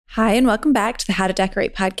Hi, and welcome back to the How to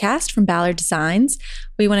Decorate podcast from Ballard Designs.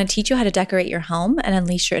 We want to teach you how to decorate your home and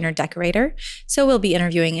unleash your inner decorator. So we'll be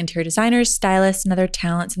interviewing interior designers, stylists, and other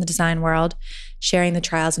talents in the design world, sharing the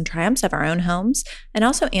trials and triumphs of our own homes, and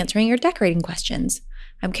also answering your decorating questions.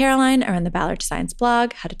 I'm Caroline. I run the Ballard Designs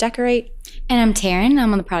blog, How to Decorate. And I'm Taryn.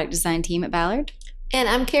 I'm on the product design team at Ballard. And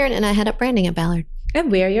I'm Karen, and I head up branding at Ballard.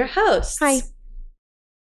 And we're your hosts. Hi.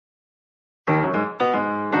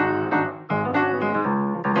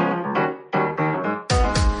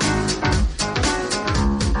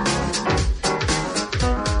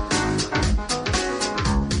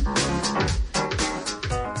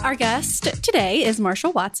 Our guest today is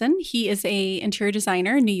Marshall Watson. He is an interior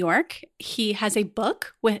designer in New York. He has a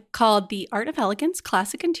book called The Art of Elegance,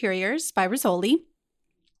 Classic Interiors by Rizzoli.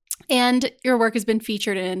 And your work has been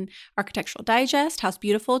featured in Architectural Digest, House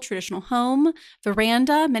Beautiful, Traditional Home,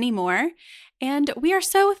 Veranda, many more. And we are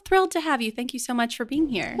so thrilled to have you. Thank you so much for being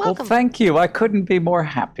here. Welcome. Well, thank you. I couldn't be more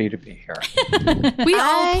happy to be here. We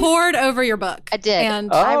all poured over your book. I did.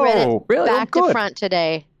 And I read it really? back Good. to front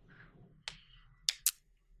today.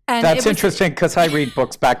 And That's interesting because I read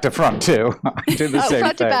books back to front too. I do the same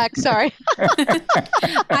Front thing. to back, sorry.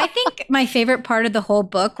 I think my favorite part of the whole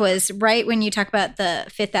book was right when you talk about the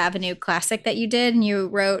Fifth Avenue classic that you did, and you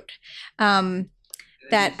wrote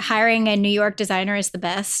that hiring a New York designer is the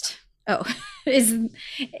best. Is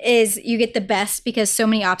you get the best because so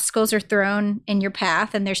many obstacles are thrown in your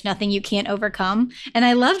path and there's nothing you can't overcome. And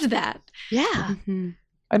I loved that. Yeah. Mhm.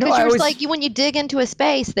 I know. Because I you're always, like, when you dig into a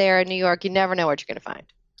space there in New York, you never know what you're going to find.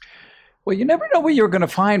 well, you never know what you're going to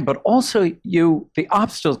find, but also the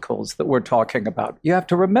obstacles that we're talking about. You have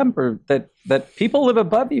to remember that people live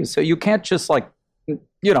above you, so you can't just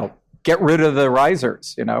get rid of the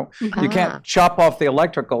risers. You can't chop off the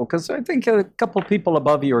electrical because I think a couple people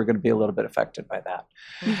above you are going to be a little bit affected by that.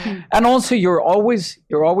 Mhm. And also, you're always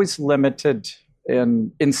limited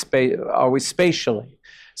in space, always spatially.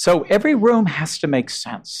 So every room has to make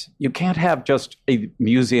sense. You can't have just a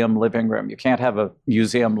museum living room. You can't have a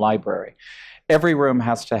museum library. Every room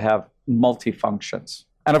has to have multifunctions.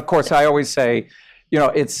 And of course, I always say,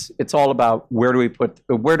 it's all about where do we put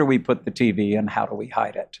the TV and how do we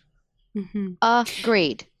hide it? Mhm.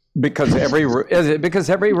 Agreed. Because every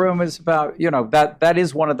room is about that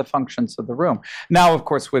is one of the functions of the room. Now, of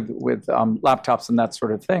course, with laptops and that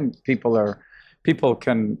sort of thing, people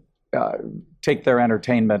can take their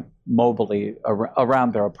entertainment mobily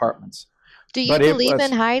around their apartments. Do you But it believe was-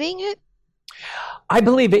 in hiding it? I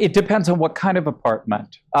believe it depends on what kind of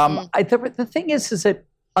apartment. The thing is that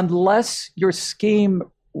unless your scheme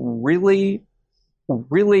really,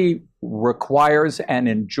 really requires and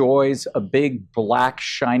enjoys a big black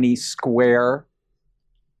shiny square,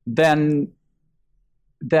 then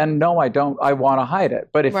no, I don't. I want to hide it.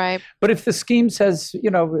 But if the scheme says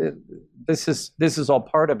this is all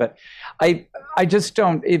part of it, I just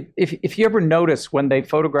don't. If you ever notice when they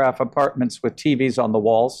photograph apartments with TVs on the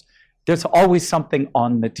walls, there's always something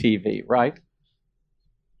on the TV, right?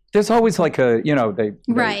 There's always like they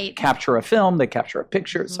Right. capture a film, they capture a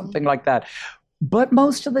picture, something like that. But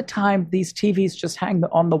most of the time, these TVs just hang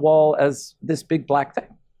on the wall as this big black thing.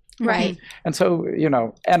 Right. And so,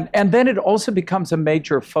 and then it also becomes a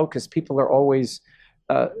major focus. People are always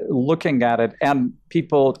looking at it, and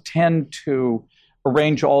people tend to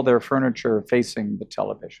arrange all their furniture facing the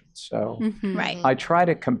television. So Mhm. Right. I try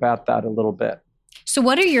to combat that a little bit. So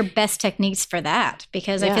what are your best techniques for that?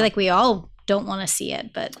 Because I Yeah. feel like we all don't want to see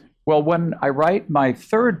it, but Well, when I write my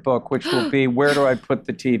third book, which will be Where Do I Put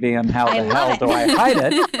the TV and How I the love Hell it. Do I Hide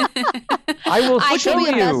It, I will Which show will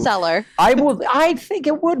be a you. bestseller. I think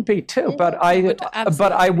it would be too, but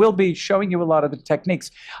I will be showing you a lot of the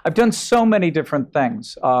techniques. I've done so many different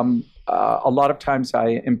things. A lot of times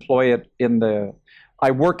I employ it I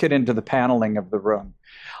work it into the paneling of the room.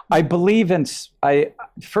 I believe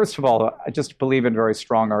first of all, I just believe in very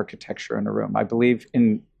strong architecture in a room. I believe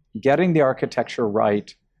in getting the architecture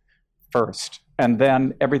right first, and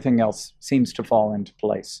then everything else seems to fall into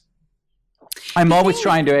place. I'm always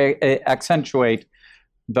trying to accentuate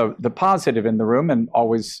the positive in the room, and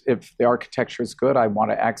always, if the architecture is good, I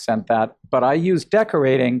want to accent that. But I use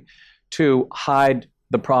decorating to hide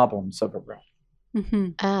the problems of a room.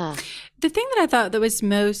 Mhm. The thing that I thought that was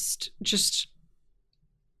most just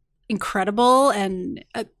incredible and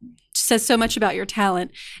says so much about your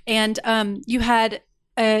talent, and you had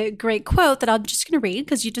a great quote that I'm just going to read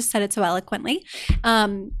because you just said it so eloquently.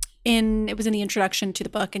 It was in the introduction to the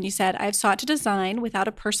book, and you said, "I've sought to design without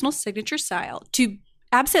a personal signature style, to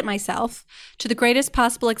absent myself to the greatest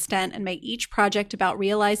possible extent and make each project about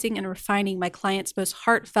realizing and refining my client's most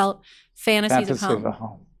heartfelt fantasies of home." of a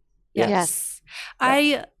home. Yes. Yes.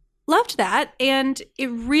 I loved that, and it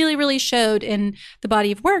really, really showed in the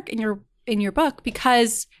body of work in your book,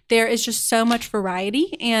 because there is just so much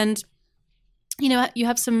variety, and you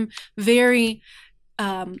have some very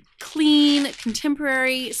clean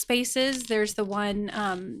contemporary spaces. There's the one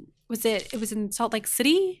it was in Salt Lake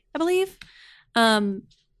City, I believe.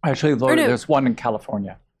 Actually, Lord, there's one in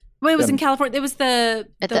California. Well, it was in California. It was the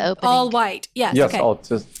opening. all white. Yes. Yes,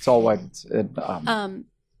 okay. it's all white. It's in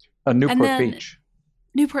Newport Beach.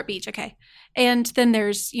 Newport Beach. Okay. And then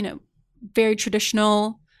there's, very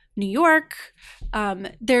traditional New York.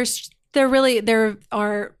 There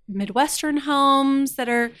are Midwestern homes that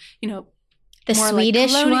are, the more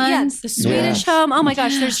Swedish like ones. Yes, the Swedish home. Oh my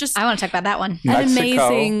gosh, there's just I want to talk about that one.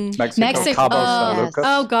 amazing Mexico, Cabo San Lucas.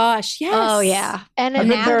 Oh gosh, yes. Oh yeah. And Napa.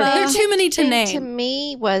 There are too many to name. To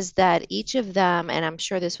me was that each of them, and I'm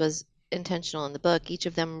sure this was intentional in the book, each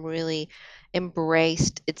of them really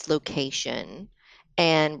embraced its location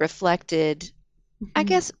and reflected, I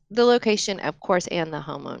guess, the location, of course, and the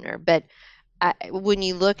homeowner. But when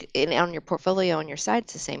you look on your portfolio on your site,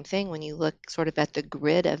 it's the same thing. When you look sort of at the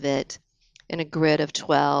grid of it, in a grid of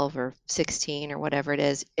 12 or 16 or whatever it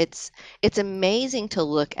is, it's amazing to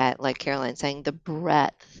look at, like Caroline saying, the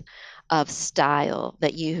breadth of style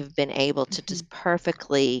that you have been able to just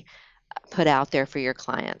perfectly put out there for your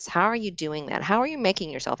clients. How are you doing that? How are you making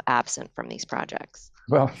yourself absent from these projects?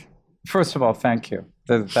 Well, first of all, thank you.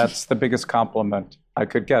 That's the biggest compliment I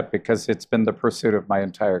could get, because it's been the pursuit of my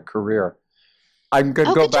entire career. I'm going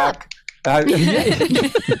to go back.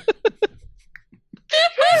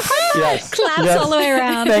 Yes. Claps all the way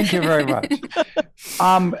around. Thank you very much.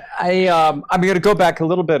 I'm going to go back a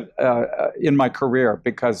little bit in my career,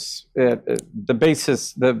 because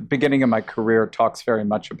the beginning of my career talks very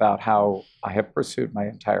much about how I have pursued my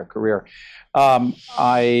entire career.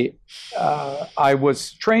 I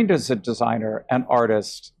was trained as a designer and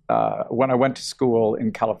artist when I went to school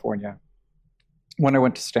in California. When I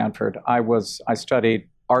went to Stanford, I studied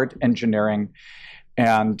art, engineering,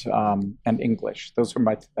 and English.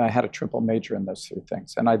 I had a triple major in those three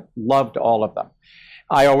things, and I loved all of them.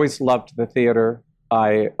 I always loved the theater,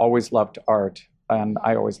 I always loved art, and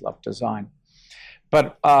I always loved design.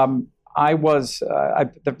 But my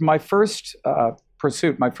first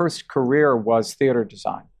pursuit, my first career was theater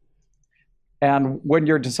design. And when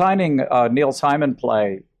you're designing a Neil Simon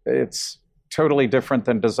play, it's totally different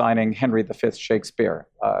than designing Henry V Shakespeare.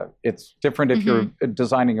 It's different if you're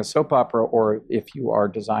designing a soap opera or if you are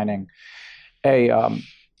designing a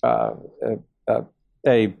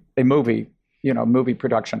movie, movie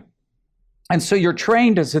production. And so you're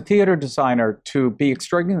trained as a theater designer to be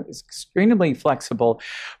extremely flexible,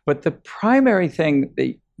 but the primary thing,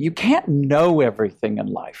 you can't know everything in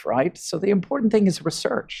life, right? So the important thing is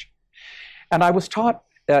research. And I was taught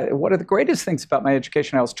one of the greatest things about my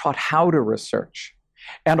education, I was taught how to research,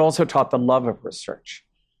 and also taught the love of research.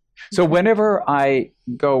 So whenever I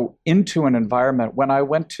go into an environment, when I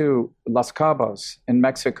went to Los Cabos in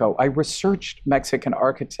Mexico, I researched Mexican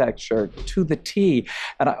architecture to the T,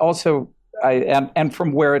 and I also and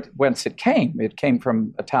from whence it came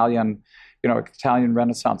from Italian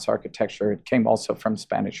Renaissance architecture. It came also from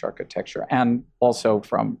Spanish architecture, and also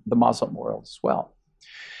from the Muslim world as well.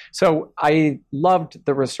 So I loved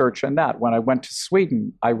the research in that. When I went to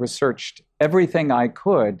Sweden, I researched everything I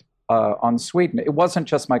could on Sweden. It wasn't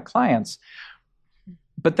just my clients.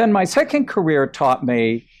 But then my second career taught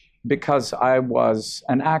me, because I was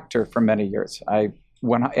an actor for many years.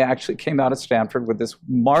 When I actually came out of Stanford with this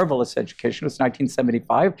marvelous education, it was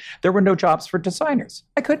 1975, there were no jobs for designers.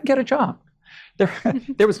 I couldn't get a job. There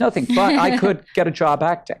was nothing, but I could get a job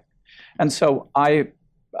acting. And so I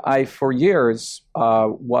for years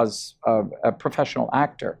was a professional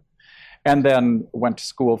actor, and then went to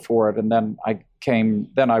school for it. And then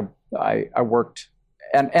I worked,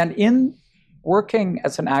 and in working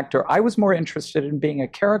as an actor, I was more interested in being a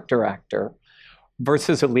character actor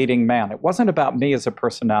versus a leading man. It wasn't about me as a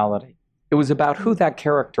personality. It was about who that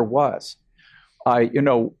character was.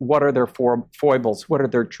 What are their foibles? What are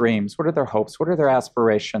their dreams? What are their hopes? What are their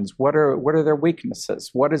aspirations? What are their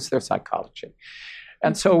weaknesses? What is their psychology?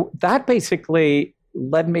 And so that basically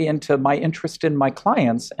led me into my interest in my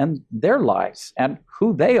clients and their lives and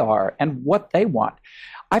who they are and what they want.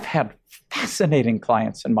 I've had fascinating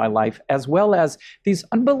clients in my life, as well as these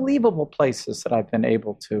unbelievable places that I've been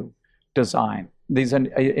able to design, these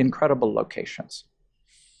incredible locations.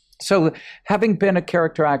 So having been a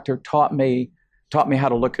character actor taught me how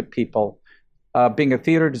to look at people. Being a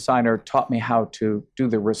theater designer taught me how to do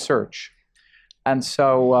the research. And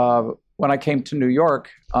so when I came to New York,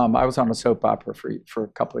 I was on a soap opera for a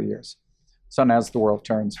couple of years. So As the World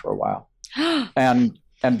Turns for a while. And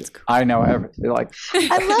And I know everything. Like,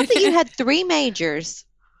 I love that you had 3 majors,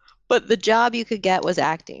 but the job you could get was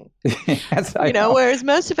acting. yes, Whereas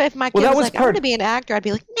most of it, if my kid was like, I want to be an actor, I'd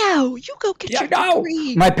be like, no, you go get your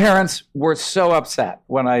degree. My parents were so upset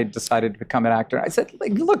when I decided to become an actor. I said,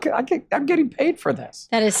 look, I'm getting paid for this.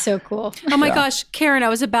 That is so cool. Oh my gosh, Karen, I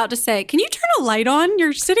was about to say, can you turn a light on?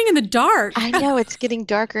 You're sitting in the dark. I know, it's getting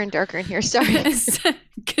darker and darker in here. Sorry.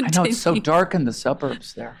 I know, it's so dark in the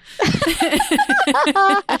suburbs there.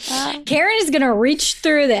 Karen is going to reach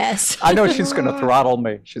through this. I know she's going to throttle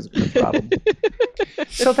me. She's going to throttle me.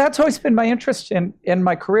 So that's always been my interest in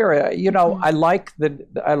my career. I like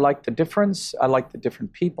the difference. I like the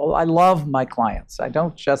different people. I love my clients. I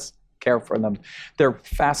don't just care for them. They're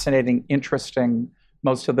fascinating, interesting.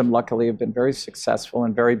 Most of them, luckily, have been very successful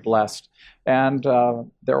and very blessed. And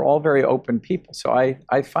they're all very open people. So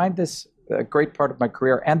I find this a great part of my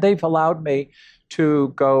career. And they've allowed me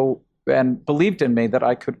to go and believed in me that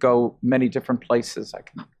I could go many different places. I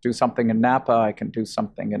can do something in Napa. I can do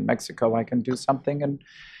something in Mexico. I can do something in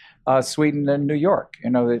Sweden and New York.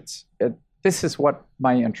 This is what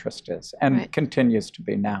my interest is and continues to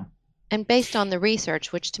be now. And based on the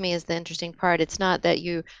research, which to me is the interesting part, it's not that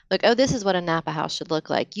you look, oh, this is what a Napa house should look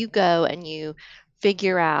like. You go and you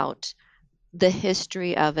figure out the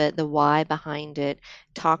history of it, the why behind it,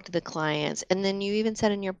 talk to the clients. And then you even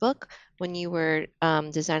said in your book, when you were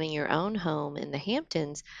designing your own home in the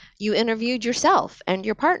Hamptons, you interviewed yourself and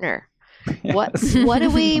your partner. Yes. What do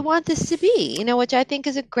we want this to be? Which I think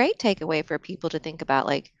is a great takeaway for people to think about.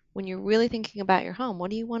 Like, when you're really thinking about your home,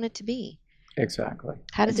 what do you want it to be? Exactly.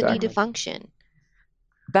 How does it need to function?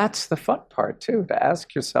 That's the fun part too, to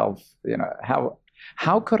ask yourself,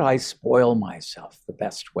 how could I spoil myself the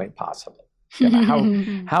best way possible?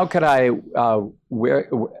 How could I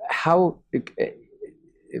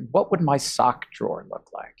what would my sock drawer look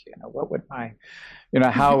like? What would my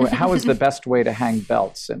how is the best way to hang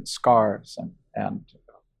belts and scarves and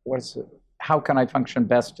how can I function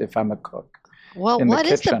best if I'm a cook? Well, what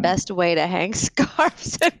is the best way to hang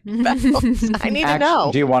scarves and belts? I need to know.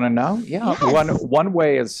 Do you want to know? Yeah. Yes. One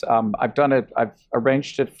way is I've done it. I've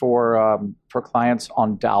arranged it for clients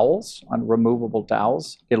on dowels, on removable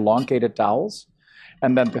dowels, elongated dowels,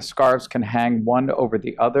 and then the scarves can hang one over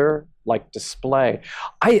the other like display.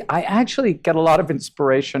 I actually get a lot of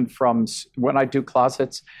inspiration from when I do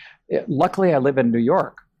closets. Luckily, I live in New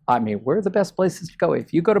York. I mean, where are the best places to go?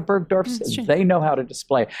 If you go to Bergdorf's, they know how to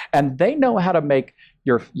display. And they know how to make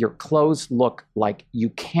your clothes look like you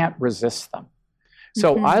can't resist them.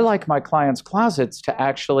 So I like my clients' closets to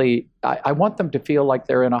actually, I want them to feel like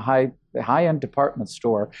they're in a high-end department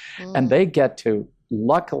store. And they get to,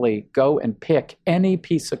 luckily, go and pick any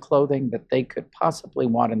piece of clothing that they could possibly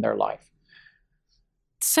want in their life.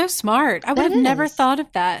 So smart. I would have never thought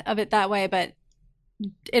of it that way, but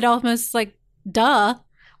it almost like, duh.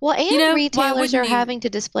 Well, and retailers are having to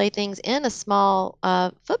display things in a small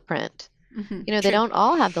footprint. Mm-hmm. They don't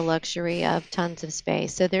all have the luxury of tons of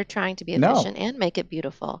space. So they're trying to be efficient and make it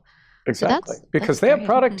beautiful. Exactly. So because they have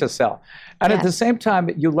product to sell. And at the same time,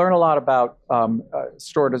 you learn a lot about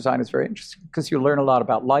store design is very interesting because you learn a lot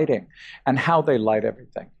about lighting and how they light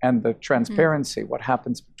everything and the transparency, what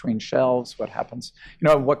happens between shelves, what happens,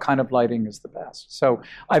 what kind of lighting is the best. So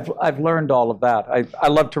I've learned all of that. I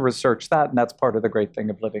love to research that. And that's part of the great thing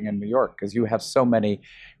of living in New York because you have so many,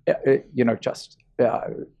 the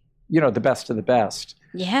best of the best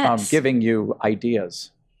giving you ideas.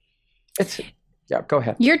 Yeah, go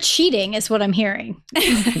ahead. You're cheating is what I'm hearing.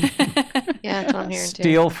 Yeah, that's what I'm hearing too.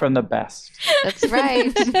 Steal from the best. That's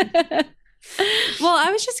right. Well,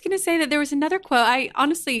 I was just going to say that there was another quote.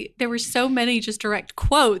 There were so many just direct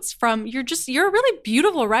quotes from, you're a really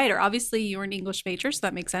beautiful writer. Obviously, you were an English major, so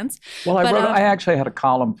that makes sense. Well, I actually had a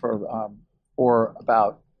column for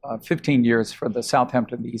about 15 years for the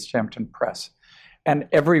Southampton, the East Hampton Press. And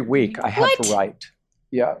every week I had to write.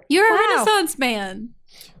 Yeah. You're a Renaissance man.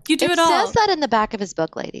 You do it all. It says that in the back of his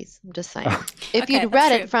book, ladies. I'm just saying. If you'd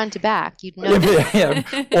read it front to back, you'd know.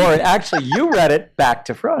 Or actually, you read it back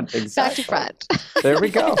to front. Exactly. Back to front. There we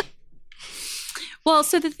go. Well,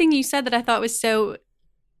 so the thing you said that I thought was so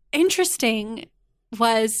interesting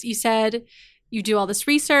was you said you do all this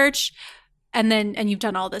research and you've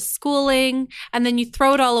done all this schooling and then you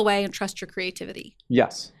throw it all away and trust your creativity.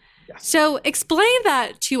 Yes. So explain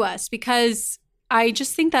that to us because I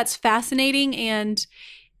just think that's fascinating and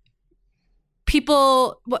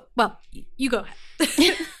people, well, you go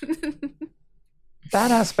ahead.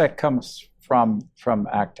 That aspect comes from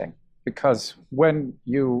acting because when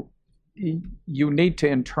you need to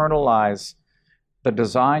internalize the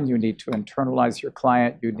design, you need to internalize your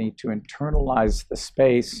client, you need to internalize the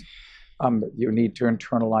space, You need to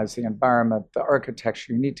internalize the environment, the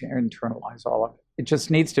architecture. You need to internalize all of it. It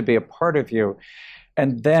just needs to be a part of you.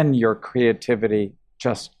 And then your creativity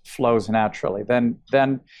just flows naturally. Then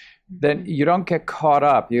you don't get caught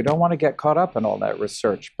up. You don't want to get caught up in all that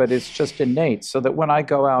research, but it's just innate. So that when I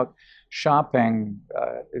go out shopping,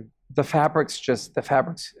 the fabrics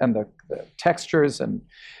and the textures, and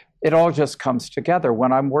it all just comes together.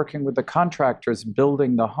 When I'm working with the contractors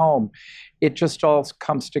building the home, it just all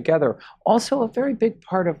comes together. Also, a very big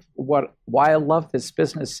part of why I love this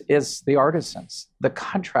business is the artisans, the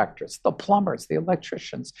contractors, the plumbers, the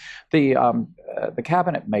electricians, the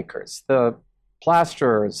cabinet makers, the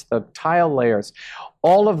plasterers, the tile layers,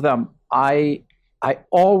 all of them. I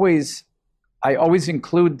always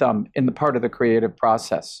include them in the part of the creative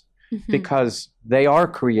process because they are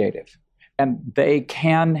creative. And they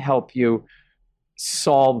can help you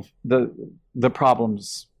solve the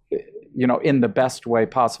problems, in the best way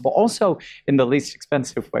possible. Also, in the least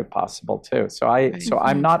expensive way possible too. So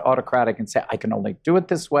I'm not autocratic and say I can only do it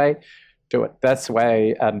this way, do it this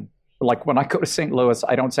way. And like when I go to St. Louis,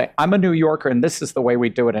 I don't say I'm a New Yorker and this is the way we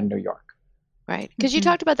do it in New York. Right, because you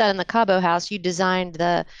talked about that in the Cabo house. You designed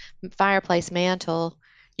the fireplace mantle.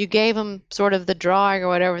 You gave them sort of the drawing or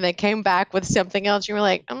whatever, and they came back with something else. You were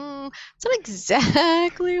like, it's not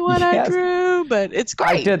exactly what I drew, but it's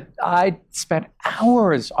great. I spent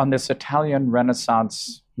hours on this Italian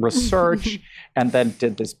Renaissance research and then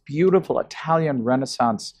did this beautiful Italian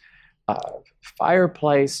Renaissance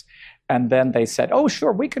fireplace. And then they said, oh,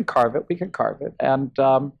 sure, we can carve it. And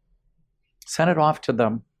sent it off to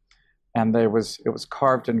them. And it was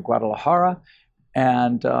carved in Guadalajara.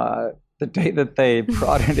 And the day that they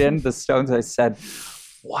brought it in, the stones, I said,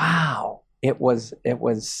 wow, it would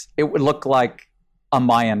look like a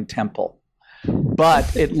Mayan temple,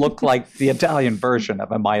 but it looked like the Italian version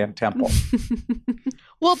of a Mayan temple.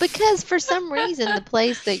 Well, because for some reason, the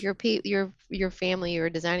place that your family you were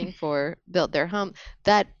designing for built their home,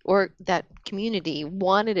 that community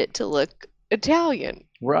wanted it to look Italian.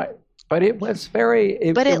 Right. But it was very,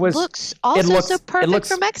 it looks so perfect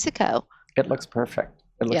for Mexico. It looks perfect.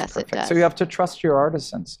 It looks perfect. It does. So you have to trust your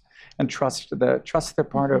artisans and trust their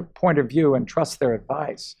point of view and trust their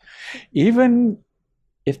advice, even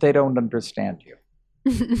if they don't understand you.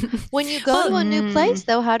 When you go to a new place,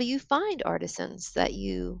 though, how do you find artisans that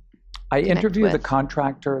you I interview the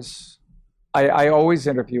contractors. I always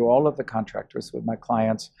interview all of the contractors with my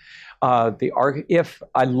clients. If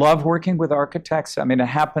I love working with architects, I mean, it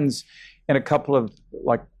happens in a couple of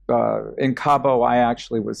in Cabo.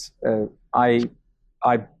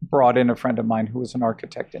 I brought in a friend of mine who was an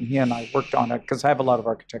architect, and he and I worked on it because I have a lot of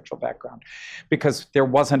architectural background, because there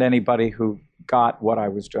wasn't anybody who got what I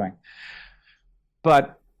was doing.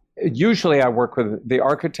 But usually I work with the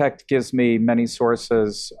architect, gives me many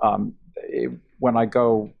sources. When I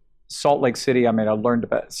go Salt Lake City, I learned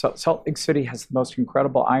about Salt Lake City has the most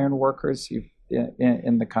incredible iron workers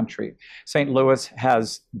in the country. St. Louis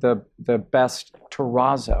has the best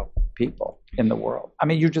terrazzo people in the world. I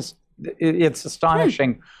mean, it's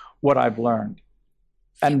astonishing what I've learned.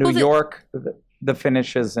 And New York, the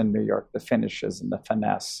finishes in New York, the finishes and the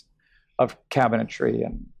finesse of cabinetry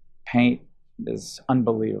and paint is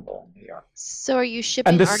unbelievable in New York. So are you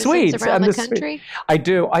shipping artisans around the country? I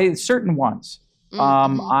do. Certain ones.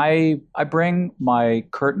 I bring my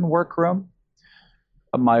curtain workroom,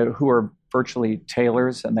 who are virtually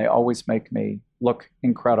tailors, and they always make me look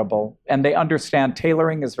incredible. And they understand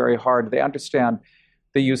tailoring is very hard. They understand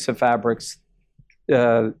the use of fabrics.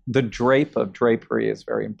 The drape of drapery is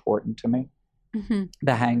very important to me.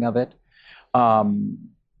 The hang of it,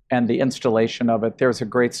 and the installation of it. There's a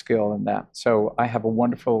great skill in that. So I have a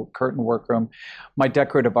wonderful curtain workroom. My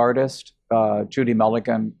decorative artist, Judy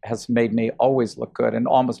Mulligan, has made me always look good. In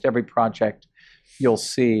almost every project, you'll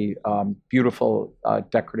see beautiful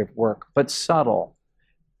decorative work, but subtle.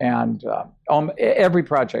 And every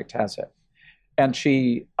project has it. And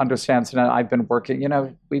she understands, and I've been working,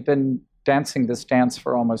 we've been dancing this dance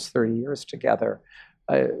for almost 30 years together.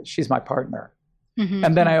 She's my partner.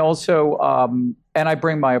 And then I also, and I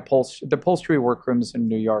bring my the upholstery workrooms in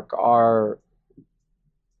New York are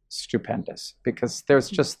stupendous, because there's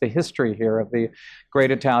just the history here of the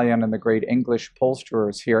great Italian and the great English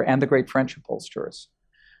upholsterers here, and the great French upholsterers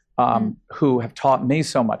who have taught me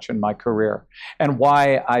so much in my career, and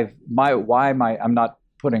why I'm not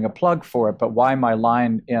putting a plug for it, but why my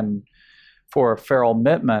line for Farrell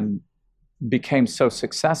Mittman became so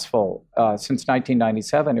successful since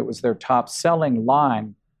 1997. It was their top selling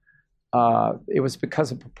line. It was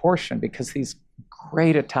because of proportion, because these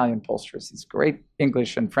great Italian upholsterers, these great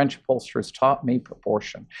English and French upholsterers taught me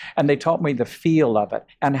proportion. And they taught me the feel of it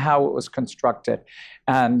and how it was constructed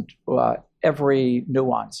and every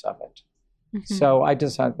nuance of it. Mm-hmm. So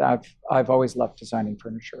I've always loved designing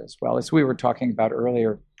furniture as well, as we were talking about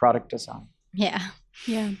earlier, product design. Yeah.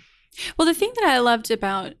 Yeah. Well, the thing that I loved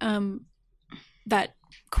about that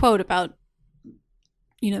quote about,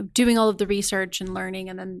 doing all of the research and learning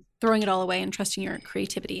and then throwing it all away and trusting your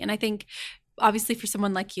creativity. And I think obviously for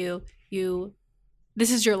someone like you,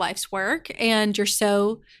 this is your life's work and you're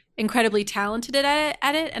so incredibly talented at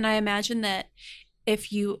it. And I imagine that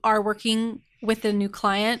if you are working with a new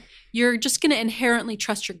client, you're just going to inherently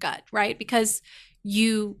trust your gut, right? Because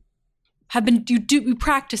you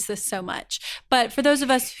practice this so much. But for those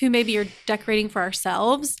of us who maybe are decorating for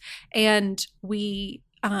ourselves and we,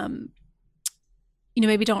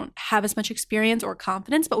 maybe don't have as much experience or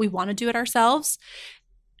confidence, but we want to do it ourselves,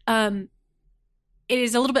 it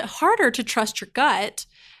is a little bit harder to trust your gut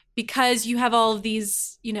because you have all of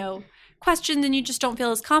these, questions and you just don't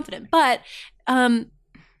feel as confident. But,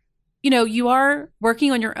 you are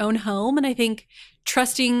working on your own home. And I think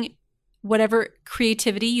trusting whatever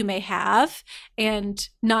creativity you may have and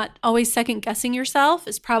not always second guessing yourself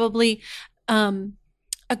is probably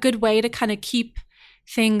a good way to kind of keep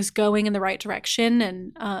things going in the right direction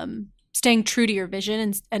and staying true to your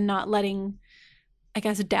vision and not letting, I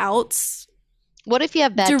guess, doubts. What if you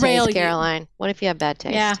have bad derail taste, Caroline? What if you have bad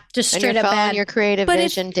taste? Yeah, just straight and you're up following bad. your creative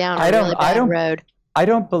vision down a really bad road. I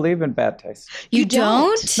don't believe in bad taste. You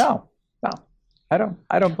don't? No. I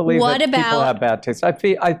don't believe that people have bad taste. I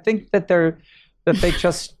think that they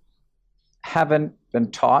just haven't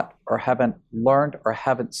been taught or haven't learned or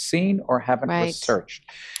haven't seen or haven't researched.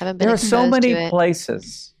 There are so many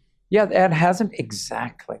places. Yeah, it hasn't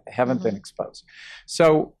exactly. They haven't been exposed.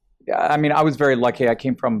 So, I mean, I was very lucky. I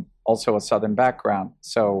came from also a Southern background.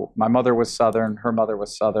 So my mother was Southern, her mother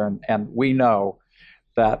was Southern, and we know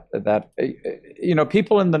that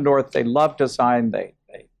people in the North, they love design. They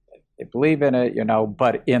believe in it,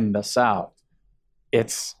 but in the South,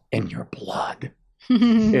 it's in your blood.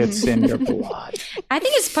 It's in your blood. I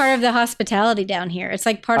think it's part of the hospitality down here. It's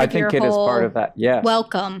like part of your whole... I think it is part of that, yes.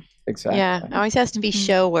 Welcome. Exactly. Yeah, it always has to be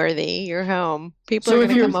show worthy, your home. People are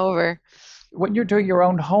going to come over. When you're doing your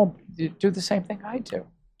own home, you do the same thing I do.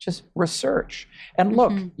 Just research. And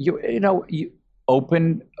look, you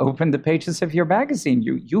open the pages of your magazine.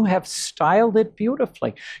 You have styled it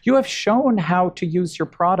beautifully. You have shown how to use your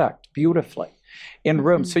product beautifully in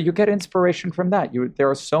rooms. So you get inspiration from that. There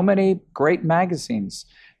are so many great magazines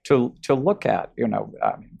to look at,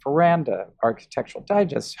 Veranda, Architectural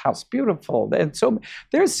Digest, House Beautiful. And so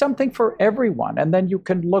there's something for everyone. And then you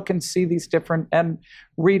can look and see these different and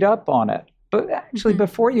read up on it. But actually,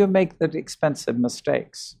 before you make the expensive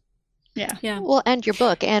mistakes. Yeah. Well, and your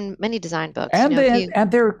book and many design books.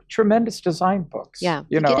 And they're tremendous design books. Yeah.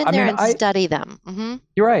 Get in there and study them. Mm-hmm.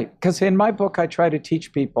 You're right. Because in my book, I try to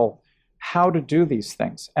teach people how to do these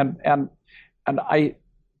things. And I,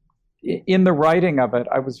 in the writing of it,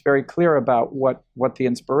 I was very clear about what the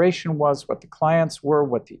inspiration was, what the clients were,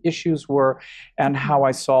 what the issues were, and how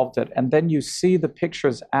I solved it. And then you see the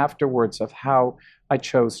pictures afterwards of how I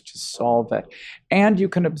chose to solve it. And you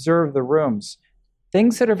can observe the rooms.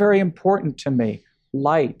 Things that are very important to me.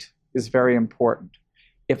 Light is very important.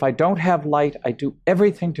 If I don't have light, I do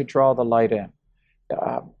everything to draw the light in.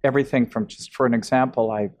 Everything from, just for an example,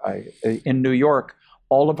 I in New York,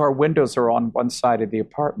 all of our windows are on one side of the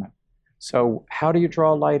apartment. So how do you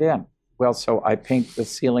draw light in? Well, so I paint the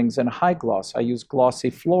ceilings in high gloss. I use glossy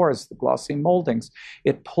floors, the glossy moldings.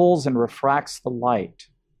 It pulls and refracts the light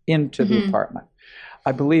into the apartment.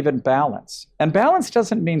 I believe in balance. And balance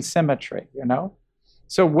doesn't mean symmetry,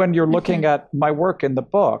 So when you're looking at my work in the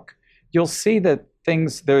book, you'll see that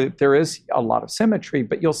there is a lot of symmetry,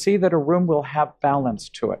 but you'll see that a room will have balance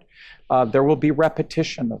to it. There will be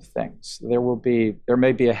repetition of things. There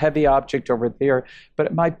may be a heavy object over there, but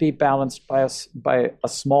it might be balanced by a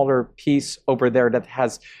smaller piece over there that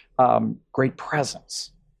has great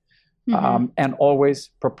presence. And always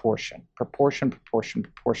proportion.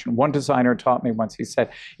 One designer taught me once, he said,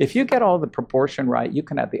 if you get all the proportion right, you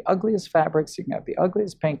can have the ugliest fabrics, you can have the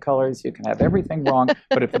ugliest paint colors, you can have everything wrong,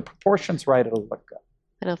 but if the proportion's right, it'll look good.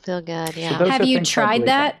 It'll feel good, yeah. So have you tried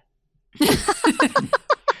that?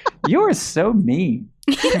 You are so mean.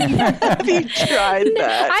 Have you tried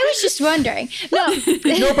that? I was just wondering.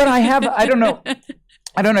 No, but I have. I don't know.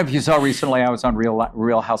 I don't know if you saw recently. I was on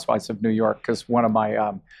Real Housewives of New York because one of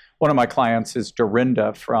my clients is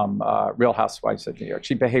Dorinda from Real Housewives of New York.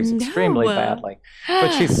 She behaves extremely badly,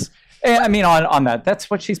 but I mean, on that, that's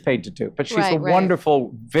what she's paid to do. But she's Right, a right.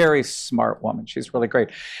 wonderful, very smart woman. She's really great.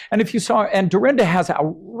 And if you saw, and Dorinda has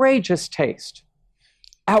outrageous taste.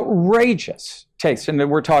 Outrageous taste. And then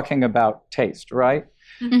we're talking about taste, right?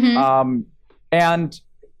 Mhm. And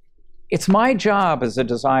it's my job as a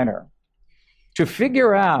designer to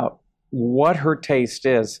figure out what her taste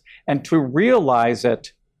is and to realize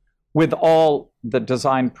it with all the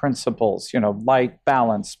design principles, light,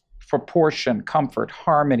 balance, proportion, comfort,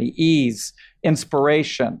 harmony, ease,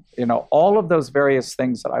 inspiration, all of those various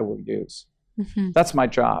things that I will use. Mhm. That's my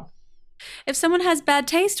job. If someone has bad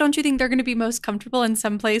taste, don't you think they're going to be most comfortable in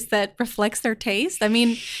some place that reflects their taste? I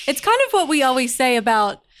mean, it's kind of what we always say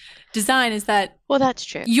about design is that Well, that's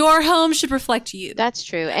true. your home should reflect you. That's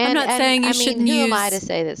true. And not saying you I mean, shouldn't who am I to use-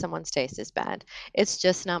 say that someone's taste is bad? It's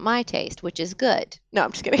just not my taste, which is good. No,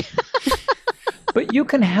 I'm just kidding. But you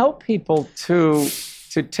can help people to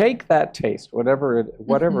take that taste, whatever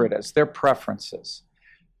it is, their preferences,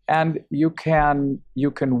 and you can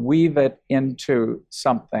weave it into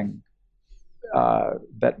something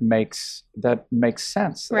that makes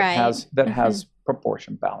sense, that Right. has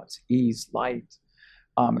proportion, balance, ease, light,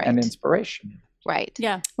 and Right. inspiration. Right.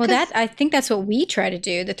 Yeah. Well, I think that's what we try to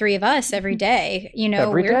do, the three of us, every day.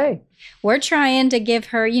 Every day. We're trying to give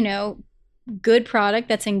her, good product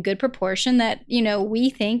that's in good proportion that, we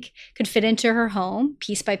think could fit into her home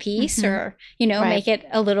piece by piece, Mhm. or, Right. make it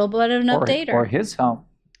a little bit of an update. Or his home.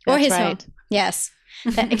 Or That's his right. home. Yes.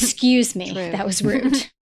 Excuse me. True. That was rude.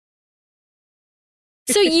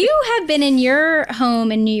 So you have been in your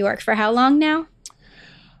home in New York for how long now?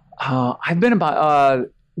 I've been about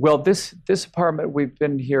this apartment, we've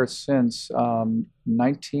been here since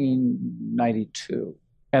 1992,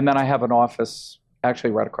 and then I have an office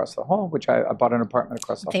actually right across the hall, which I bought an apartment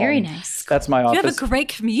across the hall. Very nice. That's my You office. have a great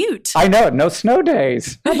commute. I know, no snow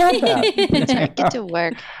days. How about That's right. that? Get to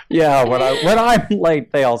work. Yeah, when I'm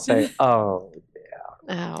late, they all say, "Oh,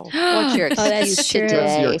 Oh, what's your Oh, that's excuse true.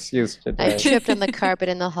 what's your today? excuse I today?" tripped on the carpet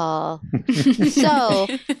in the hall. So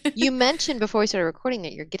you mentioned before we started recording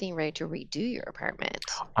that you're getting ready to redo your apartment.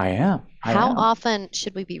 I am. How often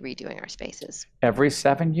should we be redoing our spaces? Every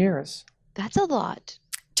 7 years. That's a lot.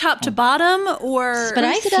 Top to bottom, or But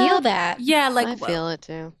I Spruce it feel up. that. yeah, like I feel it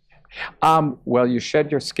too. Well, you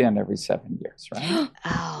shed your skin every 7 years, right?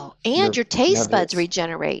 Oh, and your taste buds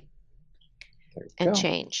regenerate There you and go.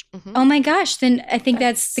 change. Mhm. Oh my gosh, then I think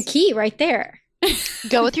that's the key right there.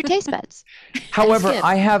 Go with your taste buds. However,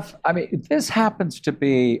 skin. this happens to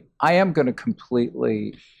be, I am going to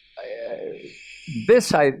completely,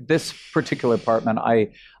 this particular apartment,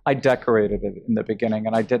 I decorated it in the beginning,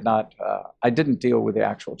 and I didn't deal with the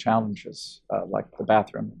actual challenges, like the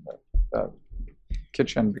bathroom and the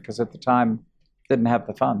kitchen, because at the time, didn't have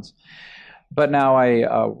the funds. But now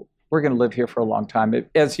we're going to live here for a long time.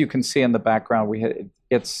 As you can see in the background, we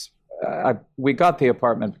got the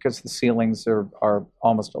apartment because the ceilings are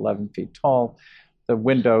almost 11 feet tall. The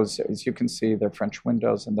windows, as you can see, they're French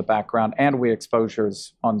windows in the background, and we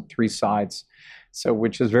exposures on 3 sides,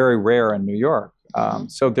 which is very rare in New York.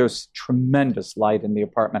 So there's tremendous light in the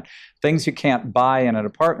apartment. Things you can't buy in an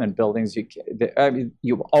apartment building.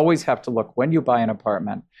 You always have to look, when you buy an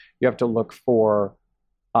apartment, you have to look for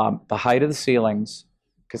the height of the ceilings,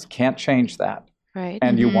 because you can't change that. Right.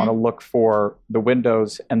 And you Mhm. want to look for the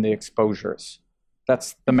windows and the exposures.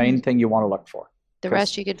 That's the main thing you want to look for. The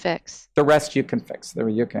rest you could fix. The rest you can fix.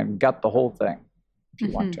 You can gut the whole thing if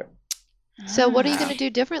you want to. So what are you going to do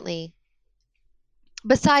differently?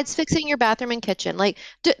 Besides fixing your bathroom and kitchen, like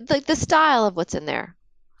the style of what's in there.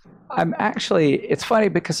 It's funny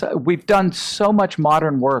because we've done so much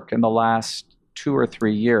modern work in the last 2 or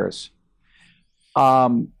 3 years.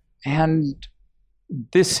 And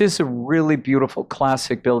this is a really beautiful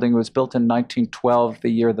classic building. It was built in 1912, the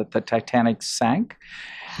year that the Titanic sank.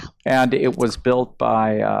 And it was built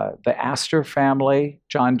by the Astor family.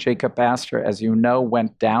 John Jacob Astor, as you know,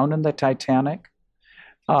 went down in the Titanic.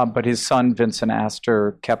 But his son, Vincent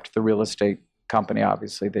Astor, kept the real estate company.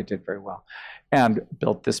 Obviously, they did very well, and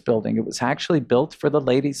built this building. It was actually built for the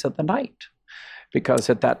ladies of the night, because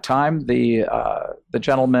at that time the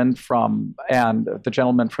gentlemen from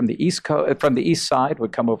the east side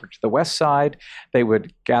would come over to the west side. They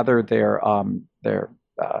would gather their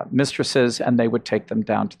mistresses, and they would take them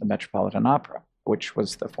down to the Metropolitan Opera, which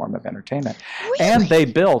was the form of entertainment. Really? And they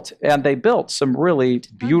built some really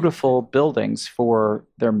beautiful buildings for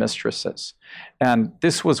their mistresses. And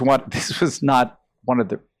this was not one of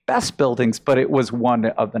the best buildings, but it was one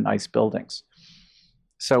of the nice buildings.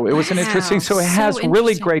 So it was an interesting. So it has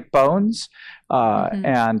really interesting. great bones,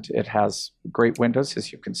 and it has great windows,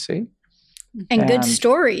 as you can see. And good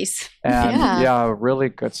stories. And really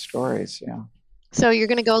good stories. Yeah. So you're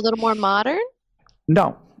going to go a little more modern?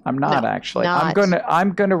 No, I'm not actually. I'm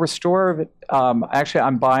going to restore. Actually,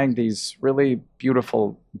 I'm buying these really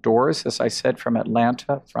beautiful doors, as I said, from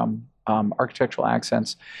Atlanta, from Architectural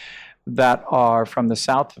Accents, that are from the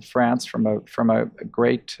south of France, from a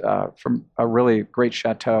really great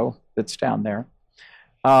chateau that's down there.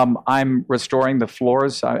 I'm restoring the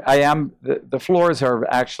floors. The floors are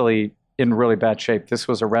actually in really bad shape. This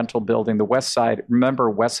was a rental building, the West Side. Remember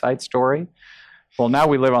West Side Story? Well, now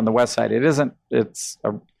we live on the West Side. It's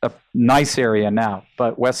a nice area now,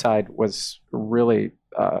 but West Side was really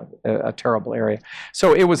a terrible area.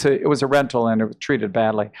 So it was a rental, and it was treated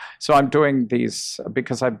badly. So I'm doing these,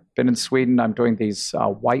 because I've been in Sweden, I'm doing these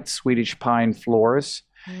white Swedish pine floors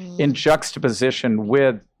in juxtaposition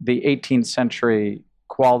with the 18th century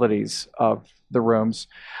qualities of the rooms.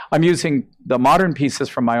 I'm using the modern pieces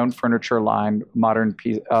from my own furniture line,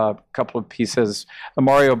 couple of pieces. The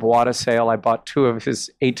Mario Boada sale, I bought 2 of his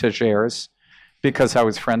étagères because I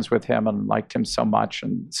was friends with him and liked him so much,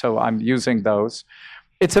 and so I'm using those.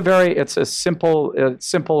 It's a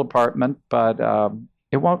simple apartment, but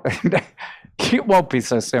it won't it won't be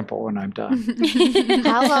so simple when I'm done.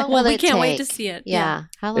 How long will it take? We can't wait to see it. Yeah.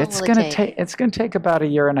 How long will it take? It's going to take about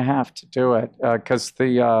 1.5 years to do it,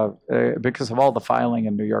 because of all the filing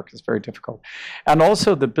in New York is very difficult, and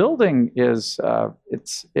also the building is the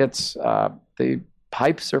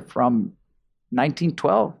pipes are from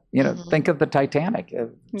 1912. Think of the Titanic.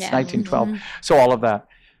 It's 1912. So all of that,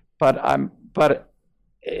 but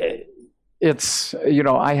it's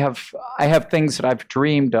I have things that I've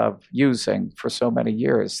dreamed of using for so many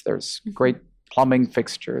years. There's great plumbing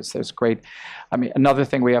fixtures. There's another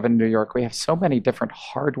thing we have in New York, we have so many different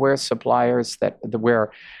hardware suppliers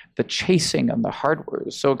where the chasing and the hardware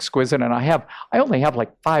is so exquisite. And I only have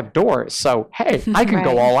like 5 doors. So, hey, I can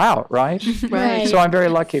go all out, right? Right. So I'm very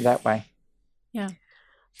lucky that way. Yeah.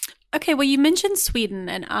 Okay. Well, you mentioned Sweden,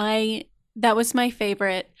 and that was my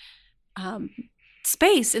favorite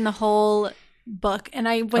space in the whole book. And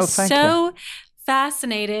I was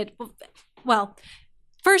fascinated. Well,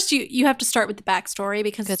 first you have to start with the backstory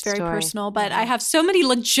because it's very personal, but I have so many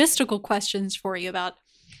logistical questions for you about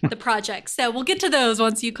the project. So we'll get to those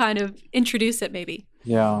once you kind of introduce it, maybe.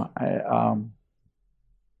 Yeah.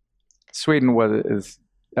 Sweden is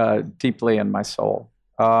deeply in my soul.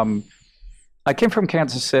 I came from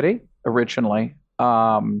Kansas City originally.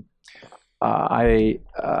 My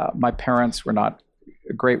parents were not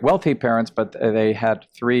great wealthy parents, but they had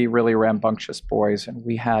 3 really rambunctious boys, and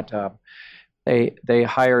we had they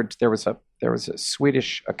hired. There was a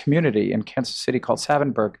Swedish community in Kansas City called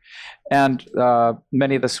Savenberg, and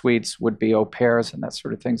many of the Swedes would be au pairs and that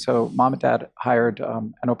sort of thing. So mom and dad hired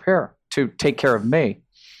an au pair to take care of me,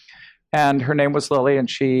 and her name was Lily, and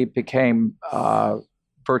she became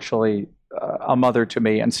virtually a mother to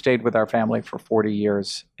me and stayed with our family for 40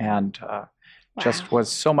 years and just was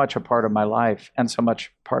so much a part of my life and so much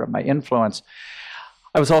part of my influence.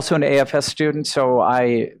 I was also an AFS student, so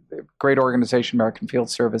great organization, American Field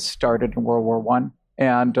Service, started in World War I.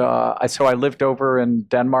 And so I lived over in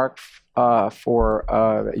Denmark for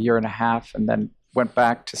 1.5 years and then went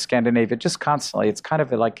back to Scandinavia just constantly. It's kind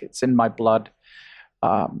of like it's in my blood.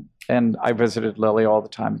 And I visited Lily all the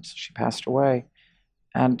time until she passed away.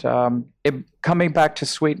 And coming back to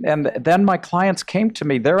Sweden, and then my clients came to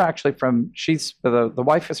me. They're actually the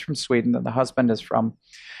wife is from Sweden and the husband is from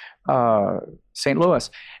St. Louis.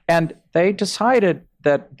 And they decided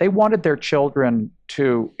that they wanted their children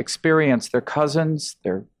to experience their cousins,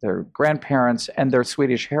 their grandparents, and their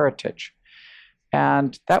Swedish heritage.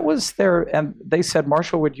 And that was and they said,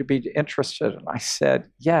 Marshall, would you be interested? And I said,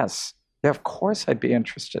 yes, of course I'd be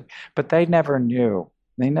interested. But they never knew.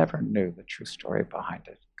 They never knew the true story behind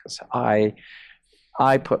it, because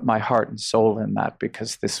I put my heart and soul in that,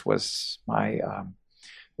 because this was my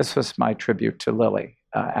tribute to Lily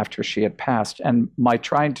after she had passed, and my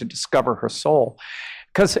trying to discover her soul,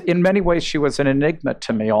 because in many ways she was an enigma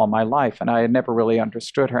to me all my life, and I had never really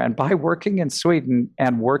understood her. And by working in Sweden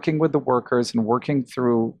and working with the workers and working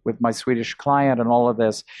through with my Swedish client and all of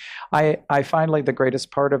this, I finally, the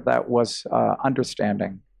greatest part of that was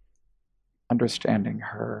understanding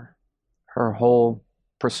her whole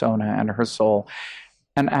persona and her soul,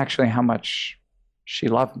 and actually how much she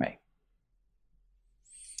loved me.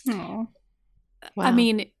 Oh, wow. I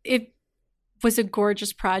mean, it was a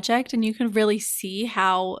gorgeous project, and you can really see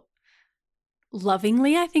how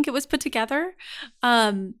lovingly I think it was put together.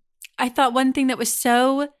 I thought one thing that was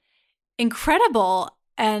so incredible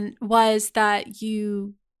and was that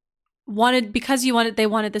they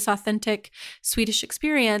wanted this authentic Swedish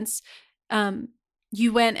experience.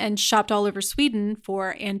 you went and shopped all over Sweden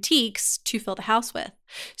for antiques to fill the house with.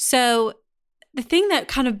 So the thing that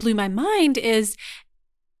kind of blew my mind is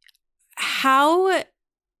how,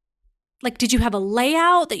 like, did you have a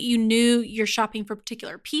layout that you knew you're shopping for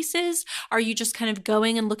particular pieces? Are you just kind of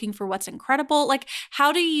going and looking for what's incredible? Like,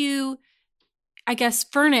 how do you, I guess,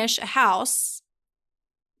 furnish a house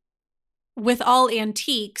with all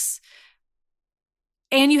antiques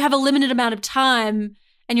and you have a limited amount of time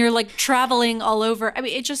and you're like traveling all over? I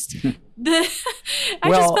mean, it just, I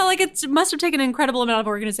just felt like it must have taken an incredible amount of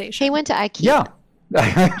organization. He went to IKEA. Yeah.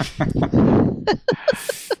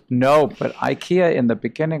 No, but IKEA in the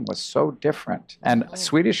beginning was so different. And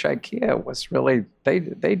Swedish IKEA was really, they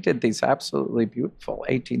did these absolutely beautiful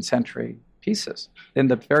 18th century pieces in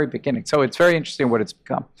the very beginning. So it's very interesting what it's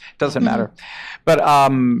become. It doesn't matter. But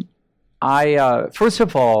first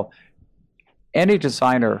of all, any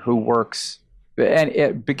designer who works,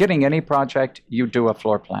 beginning any project, you do a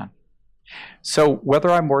floor plan. So whether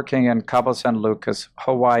I'm working in Cabo San Lucas,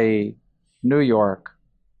 Hawaii, New York,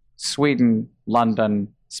 Sweden, London,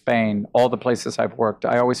 Spain, all the places I've worked,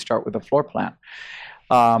 I always start with a floor plan.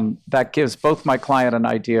 That gives both my client an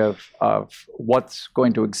idea of what's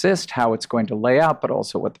going to exist, how it's going to lay out, but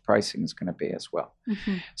also what the pricing is going to be as well.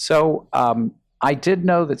 Mm-hmm. So I did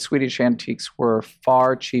know that Swedish antiques were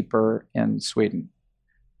far cheaper in Sweden.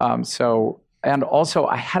 And also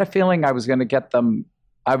I had a feeling I was going to get them,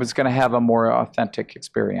 I was going to have a more authentic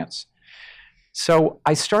experience. So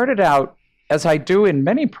I started out, as I do in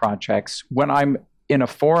many projects, when I'm in a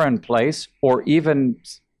foreign place, or even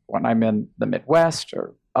when I'm in the Midwest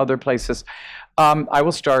or other places, I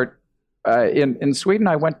will start in Sweden.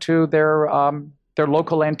 I went to their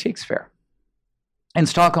local antiques fair. In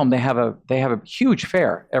Stockholm, they have a huge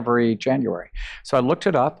fair every January. So I looked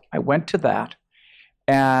it up. I went to that,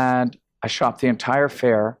 and I shopped the entire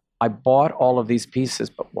fair. I bought all of these pieces,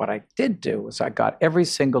 but what I did do was I got every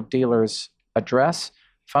single dealer's address,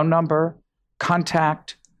 phone number,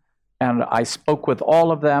 contact, and I spoke with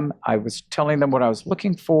all of them. I was telling them what I was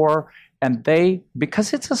looking for. And they,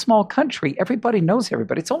 because it's a small country, everybody knows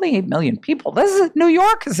everybody. It's only 8 million people. New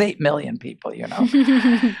York is 8 million people, you know.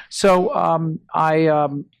 So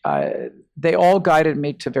they all guided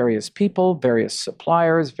me to various people, various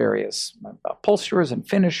suppliers, various upholsterers and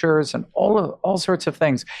finishers, and all sorts of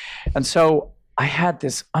things. And so I had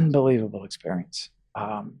this unbelievable experience,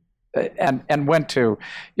 and went to,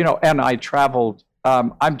 and I traveled.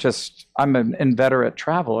 I'm an inveterate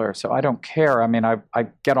traveler, so I don't care. I mean, I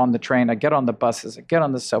get on the train, I get on the buses, I get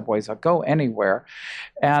on the subways, I'll go anywhere.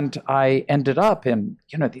 And I ended up in,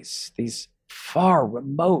 these far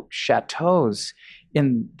remote chateaus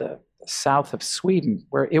in the south of Sweden,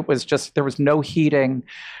 where it was just, there was no heating,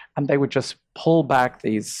 and they would just pull back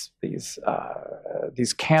these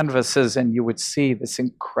canvases, and you would see this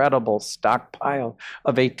incredible stockpile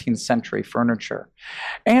of 18th century furniture.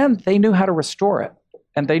 And they knew how to restore it,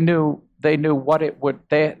 and they knew what it would.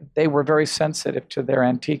 They were very sensitive to their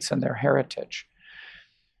antiques and their heritage.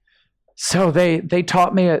 So they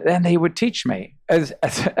taught me, and they would teach me,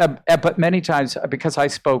 but many times, because I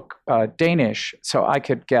spoke Danish, so I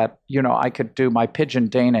could I could do my pidgin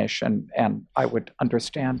Danish, and I would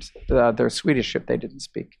understand their Swedish if they didn't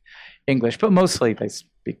speak English, but mostly they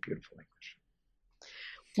speak beautiful English.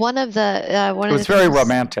 It was very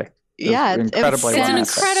romantic. Yeah, it's an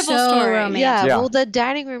incredible story. Romantic. Yeah, well, the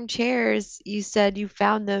dining room chairs, you said you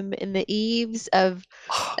found them in the eaves of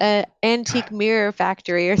an antique mirror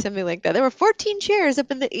factory or something like that. There were 14 chairs up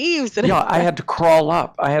in the eaves. I had to crawl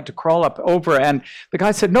up. Over, and the guy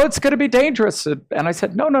said, "No, it's going to be dangerous." And I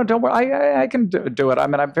said, "No, don't worry. I can do it. I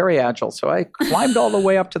mean, I'm very agile." So I climbed all the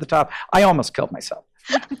way up to the top. I almost killed myself,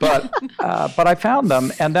 but I found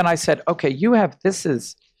them, and then I said, "Okay, this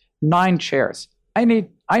is 9 chairs. I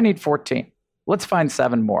need 14. Let's find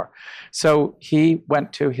 7 more." So he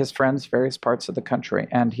went to his friends' various parts of the country,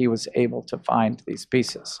 and he was able to find these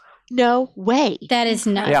pieces. No way. That is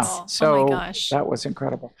nuts. Yeah. So oh my gosh. That was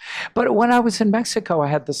incredible. But when I was in Mexico, I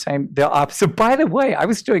had the opposite. By the way, I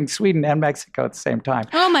was doing Sweden and Mexico at the same time.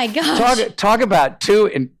 Oh my gosh. Talk about 2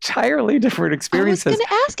 entirely different experiences. I was going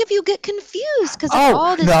to ask if you get confused because of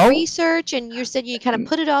all this research, and you said you kind of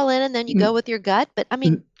put it all in and then you go with your gut. But I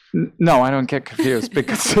mean... No, I don't get confused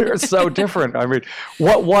because they're so different. I mean,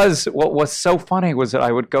 what was so funny was that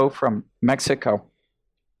I would go from Mexico,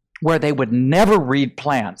 where they would never read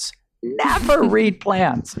plans. Never read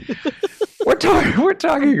plans. We're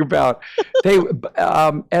talking about they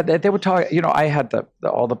would talk. I had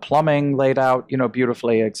all the plumbing laid out,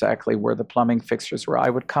 beautifully, exactly where the plumbing fixtures were. I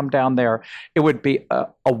would come down there. It would be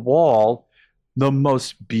a wall the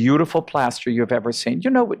most beautiful plaster you've ever seen. Do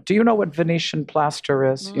you know what Venetian plaster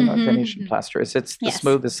is? You know what Venetian plaster is? It's the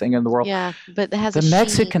smoothest thing in the world. Yeah, but it has the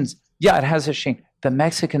Mexicans, sheen. It has a sheen. The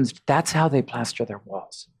Mexicans, that's how they plaster their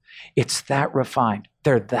walls. It's that refined.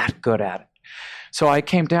 They're that good at it. So I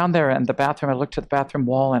came down there and I looked at the bathroom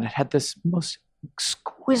wall and it had this most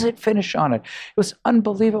exquisite finish on it. It was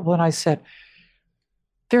unbelievable. And I said,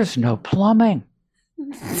 there's no plumbing.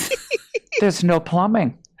 There's no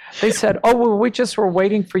plumbing. They said, oh, well, we just were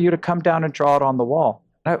waiting for you to come down and draw it on the wall.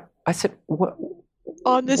 I said,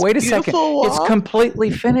 on this wait a second. Wall? It's completely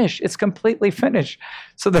finished. It's completely finished.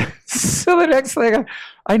 So the next thing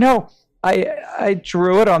I know, I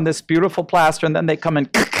drew it on this beautiful plaster, and then they come and,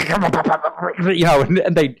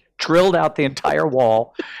 and they drilled out the entire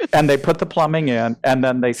wall, and they put the plumbing in, and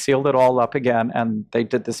then they sealed it all up again, and they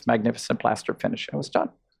did this magnificent plaster finish, and it was done.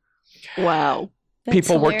 Wow. That's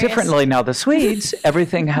People hilarious. work differently. Now, the Swedes,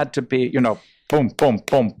 everything had to be, boom, boom,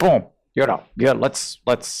 boom, boom. Let's,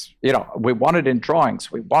 we want it in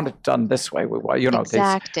drawings. We want it done this way. We want,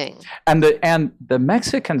 exacting. And the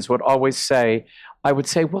Mexicans would always say, I would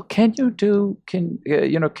say, well, can you do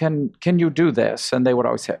this? And they would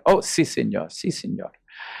always say, oh, sí, señor.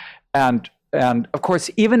 And of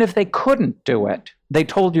course, even if they couldn't do it, they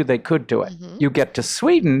told you they could do it. You get to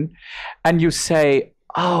Sweden and you say,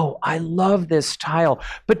 oh, I love this tile,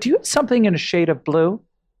 but do you have something in a shade of blue?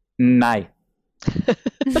 No.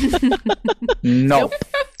 Nope.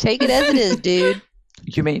 Take it as it is, dude.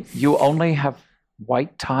 You mean you only have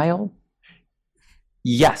white tile?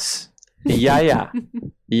 Yes. Yeah,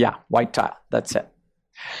 white tile. That's it.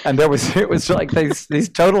 And it was like these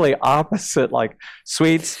totally opposite, like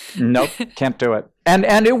Swedes, nope, can't do it.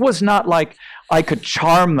 And it was not like I could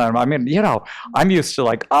charm them. I mean, I'm used to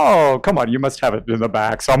like, oh, come on, you must have it in the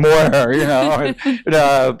back somewhere,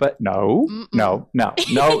 but no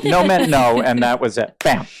meant no, and that was it.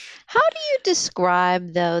 Bam. How do you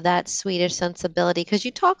describe, though, that Swedish sensibility? Because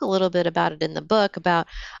you talk a little bit about it in the book about,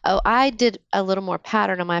 I did a little more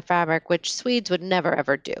pattern on my fabric, which Swedes would never,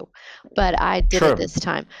 ever do. But I did it this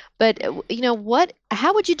time. But,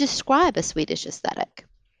 how would you describe a Swedish aesthetic?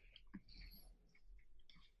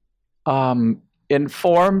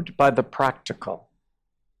 Informed by the practical.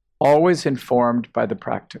 Always informed by the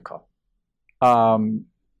practical.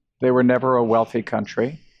 They were never a wealthy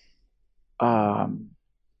country.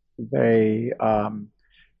 They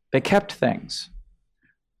kept things.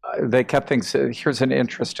 Here's an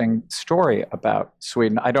interesting story about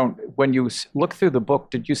Sweden. When you look through the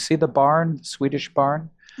book, did you see the barn, the Swedish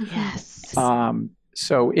barn? Yes.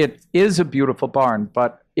 So it is a beautiful barn,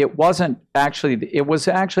 but it was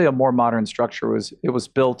actually a more modern structure. It was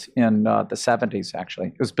built in the 70s, actually.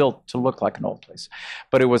 It was built to look like an old place,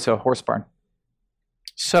 but it was a horse barn.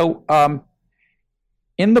 So,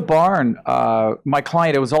 in the barn, my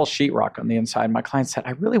client, it was all sheetrock on the inside. My client said,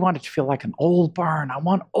 I really want it to feel like an old barn. I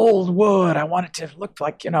want old wood. I want it to look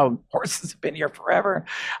like, horses have been here forever.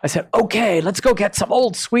 I said, okay, let's go get some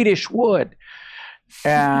old Swedish wood.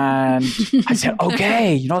 And I said,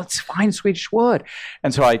 okay, let's find Swedish wood.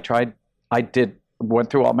 And so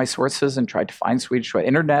went through all my sources and tried to find Swedish wood,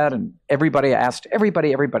 internet, and everybody.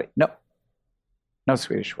 No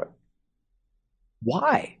Swedish wood.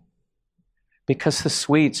 Why? Because the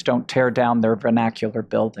Swedes don't tear down their vernacular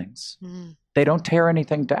buildings. They don't tear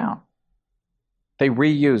anything down. They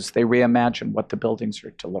reuse, they reimagine what the buildings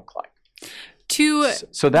are to look like.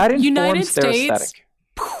 So that informs United their States, aesthetic.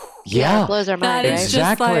 Yeah, it blows our mind, right? Just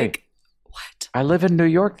exactly. like, what? I live in New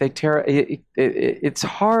York. They tear. It's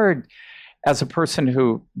hard as a person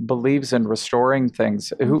who believes in restoring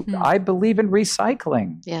things. I believe in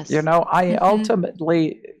recycling. Yes. I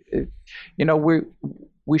ultimately,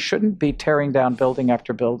 we shouldn't be tearing down building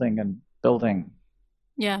after building and building.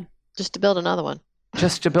 Yeah. Just to build another one.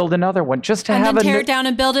 Just to build another one. Just to and have then tear it down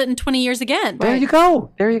and build it in 20 years again. There you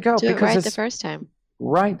go. Do because it right the first time.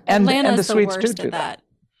 Right. And the Swedes worst do at that.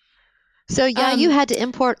 So you had to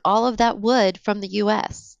import all of that wood from the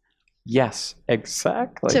U.S. Yes,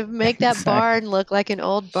 exactly. To make that barn look like an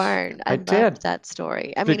old barn. I loved that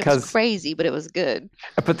story. I mean, it was crazy, but it was good.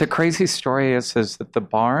 But the crazy story is that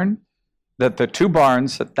the two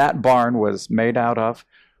barns that barn was made out of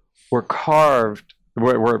were carved,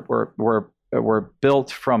 were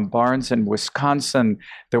built from barns in Wisconsin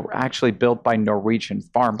that were actually built by Norwegian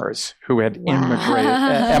farmers who had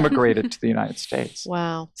emigrated to the United States.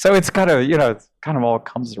 Wow. So it's kind of all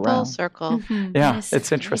comes around. Full circle. Mm-hmm. Yeah,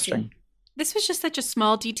 it's interesting. This was just such a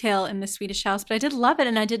small detail in the Swedish house, but I did love it,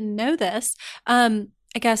 and I didn't know this. I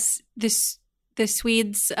guess the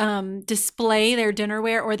Swedes display their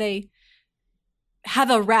dinnerware, or they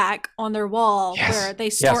have a rack on their wall where they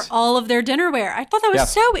store all of their dinnerware. I thought that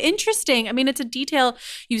was so interesting. I mean, it's a detail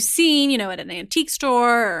you've seen, at an antique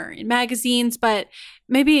store or in magazines, but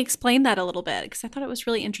maybe explain that a little bit, because I thought it was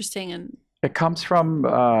really interesting and it comes from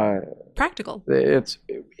practical.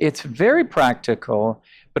 It's very practical,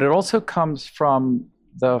 but it also comes from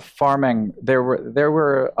the farming. There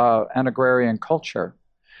were an agrarian culture,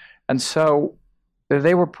 and so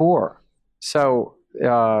they were poor. So.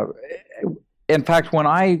 In fact, when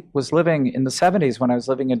I was living in the 70s, when I was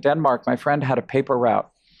living in Denmark, my friend had a paper route.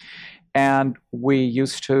 And we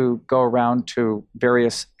used to go around to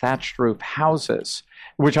various thatched roof houses,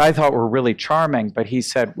 which I thought were really charming. But he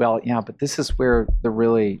said, well, yeah, but this is where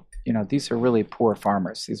these are really poor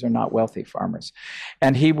farmers. These are not wealthy farmers.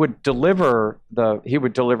 And he would deliver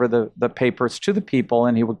the papers to the people,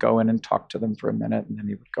 and he would go in and talk to them for a minute, and then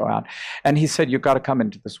he would go out. And he said, you've got to come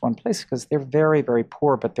into this one place because they're very, very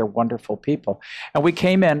poor, but they're wonderful people. And we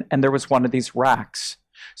came in, and there was one of these racks.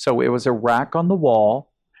 So it was a rack on the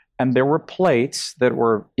wall, and there were plates that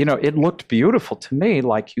were, it looked beautiful to me,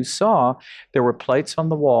 like you saw. There were plates on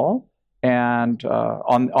the wall, and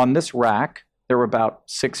on this rack, there were about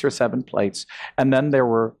 6 or 7 plates. And then there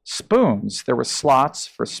were spoons. There were slots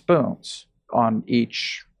for spoons in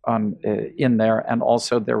there. And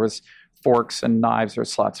also there was forks and knives, or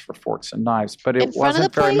slots for forks and knives. But it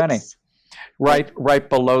wasn't very many. Right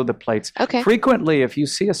below the plates. Okay. Frequently, if you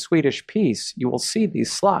see a Swedish piece, you will see these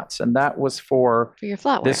slots. And that was for your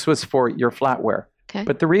flatware. This was for your flatware. Okay.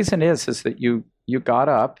 But the reason is that you got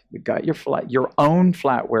up, you got your own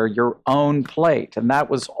flatware, your own plate, and that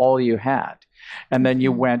was all you had. And then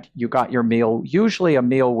you got your meal. Usually a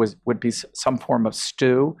meal would be some form of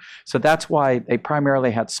stew. So that's why they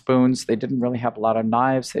primarily had spoons. They didn't really have a lot of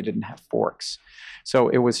knives. They didn't have forks. So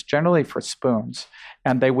it was generally for spoons.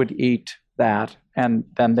 And they would eat that, and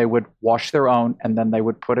then they would wash their own, and then they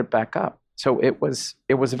would put it back up. So it was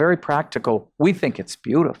very practical. We think it's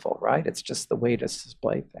beautiful, right? It's just the way to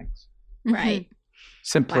display things. Right.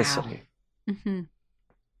 Simplicity. Wow. Mm-hmm.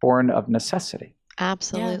 Born of necessity.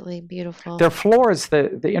 Absolutely beautiful. Their floors,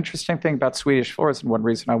 the interesting thing about Swedish floors, and one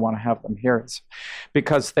reason I want to have them here, is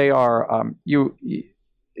because they are,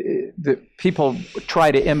 the people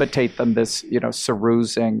try to imitate them, this,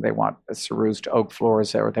 cerusing. They want cerused oak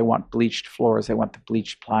floors, or they want bleached floors. They want the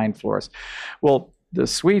bleached pine floors. Well, the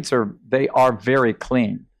Swedes are very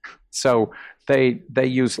clean. So they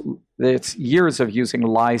use, it's years of using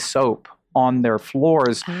lye soap on their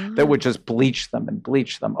floors that would just bleach them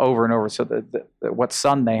over and over, so that what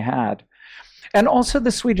sun they had. And also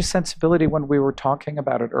the Swedish sensibility, when we were talking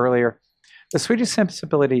about it earlier, the Swedish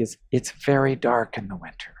sensibility is, it's very dark in the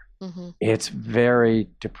winter. Mm-hmm. It's very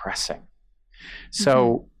depressing.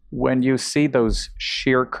 So when you see those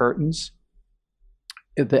sheer curtains,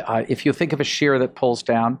 if you think of a sheer that pulls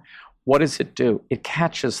down, what does it do? It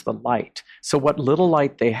catches the light. So what little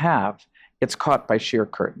light they have, it's caught by sheer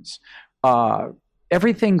curtains.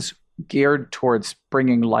 Everything's geared towards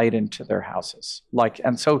bringing light into their houses.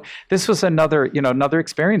 And so this was another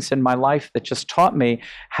experience in my life that just taught me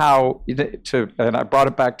how and I brought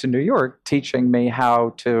it back to New York, teaching me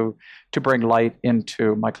how to bring light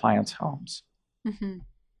into my clients' homes. Mm-hmm.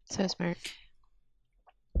 So smart.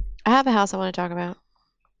 I have a house I want to talk about.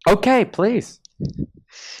 Okay, please.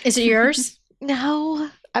 Is it yours? No.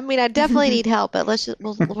 I mean, I definitely need help, but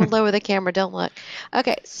we'll lower the camera. Don't look.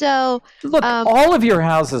 Okay, so look, all of your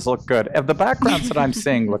houses look good. And the backgrounds that I'm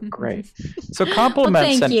seeing look great. So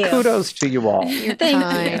compliments and kudos to you all. You're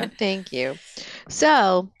kind. Thank you.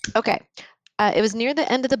 So, okay, it was near the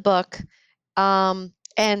end of the book, and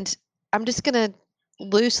I'm just gonna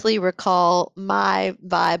loosely recall my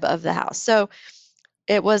vibe of the house. So,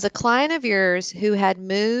 it was a client of yours who had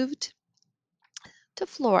moved to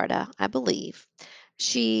Florida, I believe.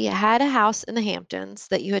 She had a house in the Hamptons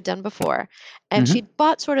that you had done before, and she'd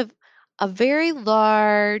bought sort of a very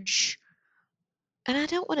large, and I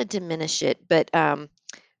don't want to diminish it, but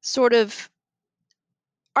sort of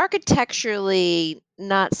architecturally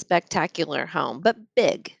not spectacular home, but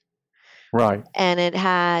big. Right. And it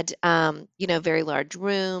had, very large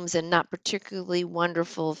rooms and not particularly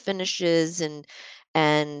wonderful finishes and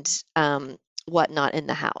whatnot in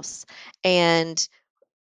the house. And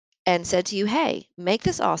said to you, hey, make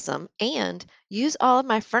this awesome and use all of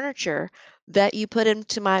my furniture that you put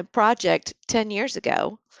into my project 10 years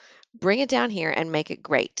ago, bring it down here and make it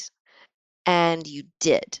great. And you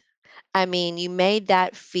did. I mean, you made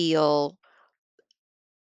that feel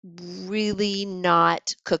really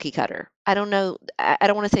not cookie cutter. I don't know. I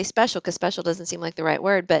don't want to say special, because special doesn't seem like the right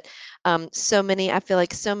word, but I feel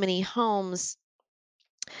like so many homes,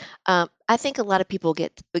 I think a lot of people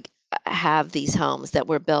have these homes that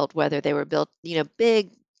were built, whether they were built,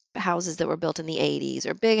 big houses that were built in the 80s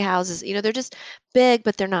or big houses, they're just big,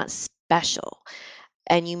 but they're not special.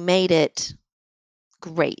 And you made it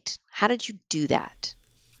great. How did you do that?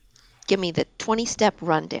 Give me the 20-step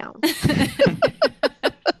rundown.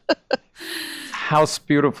 House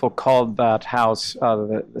Beautiful called that house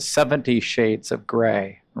the 70 Shades of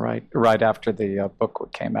Gray, right after the book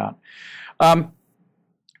came out.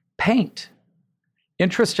 Paint.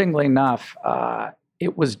 Interestingly enough,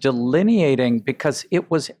 it was delineating because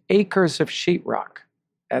it was acres of sheetrock,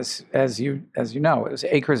 as you know, it was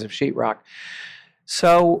acres of sheetrock.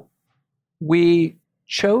 So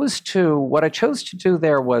what I chose to do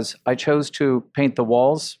there was I chose to paint the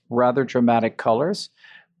walls rather dramatic colors,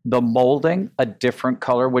 the molding a different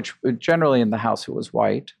color, which generally in the house it was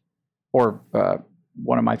white, or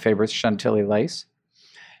one of my favorites, Chantilly lace,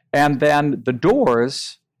 and then the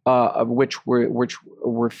doors, which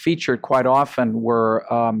were featured quite often, were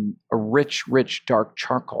a rich dark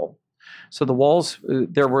charcoal. So the walls,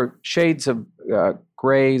 there were shades of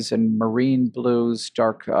grays and marine blues,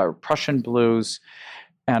 dark Prussian blues,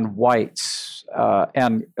 and whites,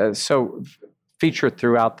 so featured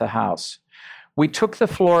throughout the house. We took the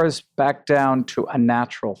floors back down to a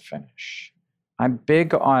natural finish. I'm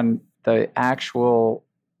big on the actual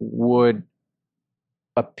wood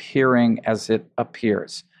appearing as it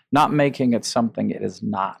appears, not making it something it is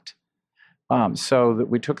not. So that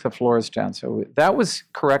we took the floors down. So that was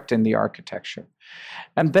correct in the architecture.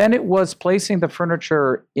 And then it was placing the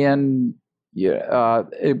furniture in,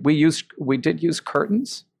 we did use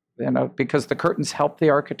curtains, because the curtains help the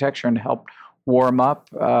architecture and help warm up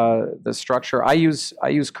the structure. I use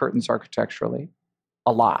curtains architecturally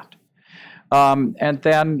a lot. And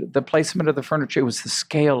then the placement of the furniture, it was the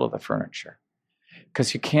scale of the furniture,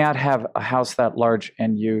 because you can't have a house that large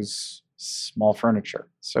and use small furniture.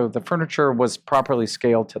 So the furniture was properly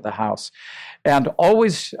scaled to the house. And I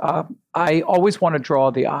always want to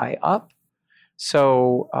draw the eye up.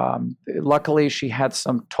 So luckily she had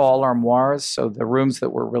some tall armoires. So the rooms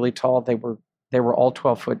that were really tall, they were all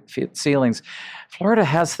 12-foot ceilings. Florida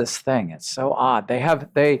has this thing. It's so odd.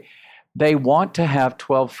 They want to have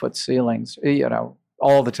 12-foot ceilings,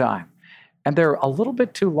 all the time. And they're a little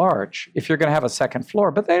bit too large if you're going to have a second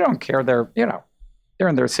floor, but they don't care. They're in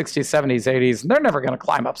their 60s, 70s, 80s, and they're never going to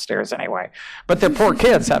climb upstairs anyway. But the poor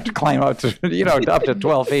kids have to climb up to, up to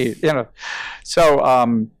 12 feet,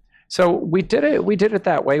 So we did it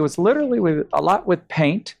that way. It was literally a lot with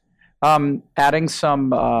paint, adding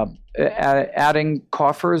adding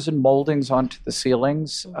coffers and moldings onto the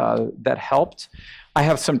ceilings that helped. I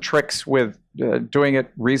have some tricks with doing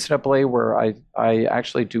it reasonably, where I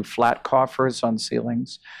actually do flat coffers on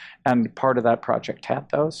ceilings, and part of that project had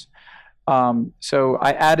those. So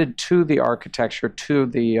I added to the architecture, to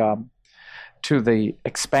the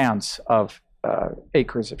expanse of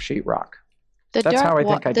acres of sheetrock. That's how I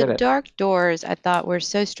think I did it. The dark doors I thought were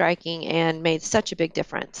so striking and made such a big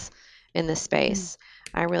difference in the space.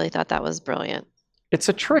 I really thought that was brilliant. It's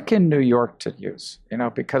a trick in New York to use,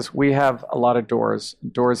 because we have a lot of doors.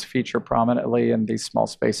 Doors feature prominently in these small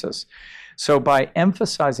spaces. So by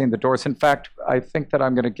emphasizing the doors, in fact, I think that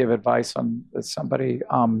I'm going to give advice on somebody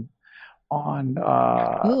on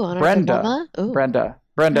Brenda.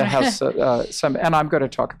 Brenda has some, and I'm going to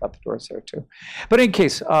talk about the doors there too. But in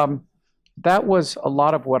case, that was a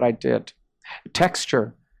lot of what I did.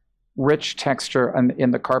 Texture, rich texture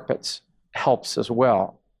in the carpets helps as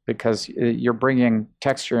well, because you're bringing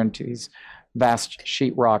texture into these vast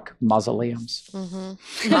sheetrock mausoleums.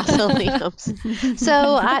 Mm-hmm. Mausoleums.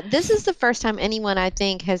 So this is the first time anyone, I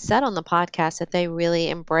think, has said on the podcast that they really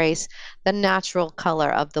embrace the natural color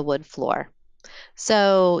of the wood floor.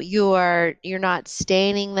 So you're not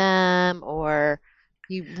staining them, or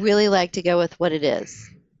you really like to go with what it is.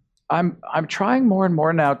 I'm trying more and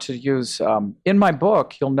more now to use, in my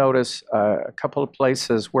book, you'll notice a couple of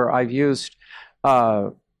places where I've used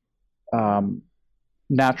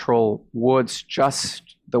natural woods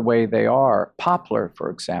just the way they are. Poplar, for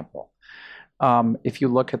example. If you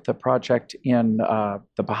look at the project in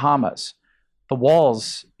the Bahamas, the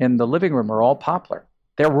walls in the living room are all poplar.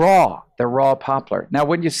 They're raw poplar. Now,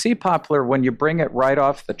 when you see poplar, when you bring it right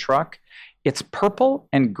off the truck, it's purple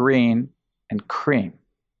and green and cream.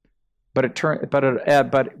 But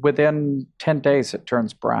within 10 days it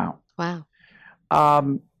turns brown. Wow.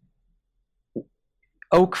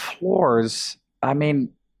 Oak floors. I mean,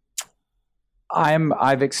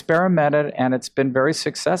 I've experimented and it's been very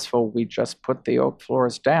successful. We just put the oak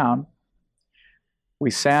floors down,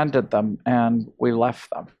 we sanded them, and we left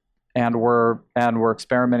them. And we're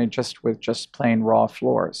experimenting just with plain raw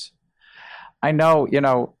floors. I know,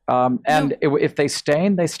 and if they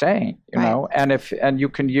stain, they stain, know, and you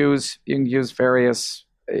can use various,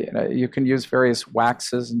 you can use various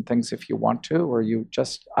waxes and things if you want to, or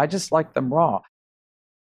I just like them raw.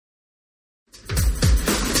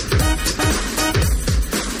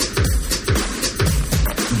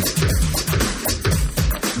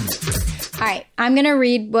 All right, I'm going to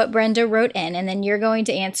read what Brenda wrote in, and then you're going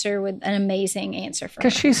to answer with an amazing answer for her.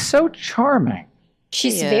 Because she's so charming.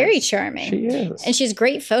 She's very charming. She is. And she has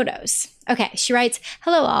great photos. Okay, she writes,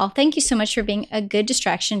 "Hello all. Thank you so much for being a good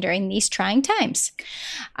distraction during these trying times.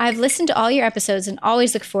 I've listened to all your episodes and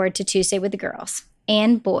always look forward to Tuesday with the girls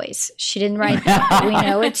and boys." She didn't write that, but we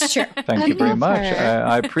know it's true. Thank you very much.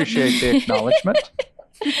 I appreciate the acknowledgement.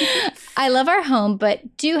 I love our home,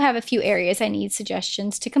 but do have a few areas I need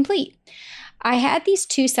suggestions to complete. I had these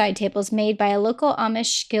 2 side tables made by a local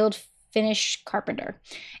Amish skilled Finnish carpenter,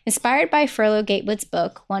 inspired by Furlow Gatewood's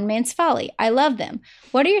book, One Man's Folly. I love them.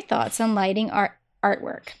 What are your thoughts on lighting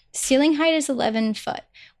artwork? Ceiling height is 11 foot.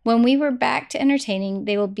 When we were back to entertaining,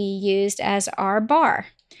 they will be used as our bar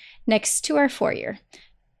next to our foyer.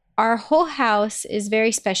 Our whole house is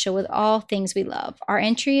very special with all things we love. Our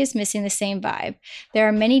entry is missing the same vibe. There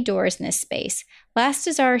are many doors in this space. Last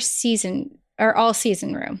is our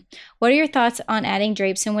all-season room. What are your thoughts on adding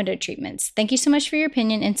drapes and window treatments? Thank you so much for your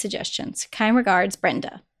opinion and suggestions. Kind regards,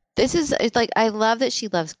 Brenda. It's like, I love that she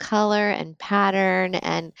loves color and pattern,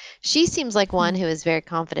 and she seems like one who is very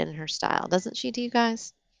confident in her style, doesn't she, to you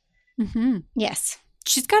guys? Mm-hmm. Yes.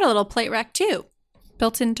 She's got a little plate rack, too,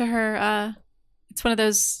 built into her, it's one of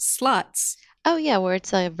those slots. Oh, yeah, where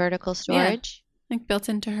it's a vertical storage. Yeah, like built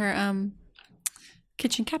into her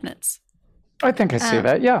kitchen cabinets. I think I see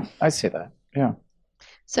that. Yeah, I see that. Yeah.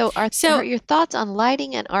 So are your thoughts on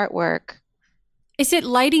lighting and artwork? Is it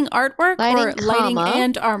lighting artwork or lighting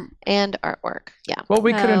and artwork? Yeah. Well,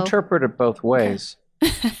 we could interpret it both ways.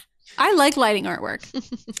 Okay. I like lighting artwork.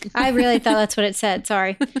 I really thought that's what it said.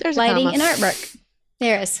 Sorry. There's lighting and artwork.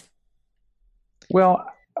 There is. Well,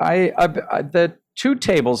 the 2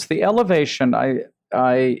 tables, the elevation,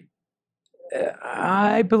 I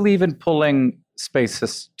believe in pulling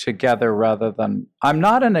spaces together rather than. I'm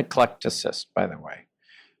not an eclecticist, by the way.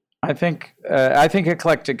 I think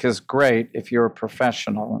eclectic is great if you're a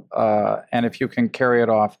professional and if you can carry it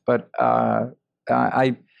off. But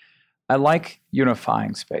I like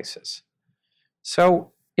unifying spaces.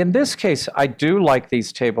 So in this case, I do like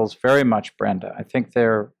these tables very much, Brenda. I think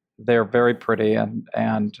they're very pretty and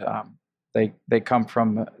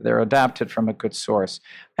they're adapted from a good source.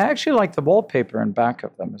 I actually like the wallpaper in back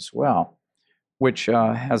of them as well, which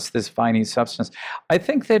has this viney substance. I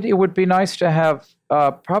think that it would be nice to have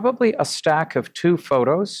probably a stack of 2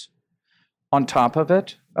 photos on top of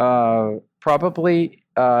it, probably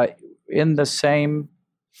in the same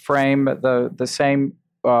frame, the same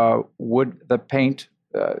wood, the paint,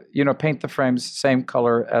 paint the frames the same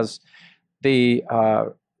color as the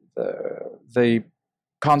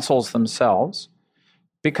consoles themselves,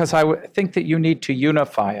 because I would think that you need to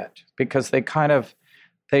unify it, because they kind of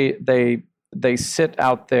they sit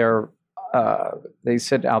out there. They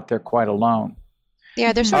sit out there quite alone.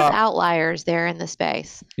 Yeah, they're sort of outliers there in the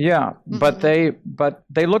space. Yeah, Mm-hmm. but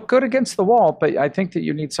they look good against the wall. But I think that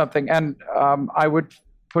you need something. And I would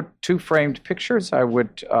put 2 framed pictures. I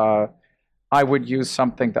would use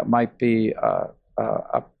something that might be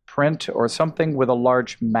a print or something with a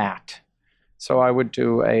large mat. So I would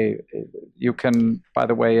do you can, by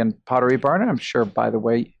the way, in Pottery Barn, I'm sure, by the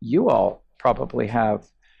way, you all probably have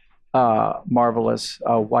marvelous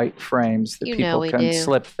white frames that people can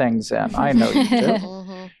slip things in. I know you do.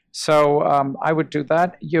 Mm-hmm. So I would do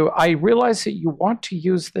that. I realize that you want to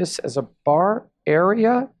use this as a bar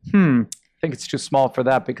area. I think it's too small for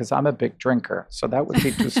that because I'm a big drinker, so that would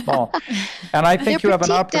be too small. And I think you have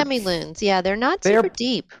an opportunity. Demi-lunes. Yeah, they're not super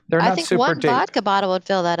deep. They're not I think super one deep. vodka bottle would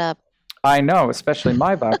fill that up. I know, especially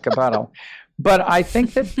my vodka bottle. But I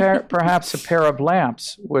think that perhaps a pair of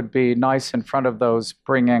lamps would be nice in front of those,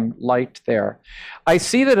 bringing light there. I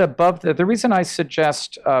see that above the reason I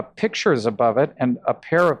suggest pictures above it and a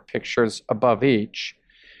pair of pictures above each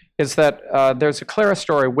is that there's a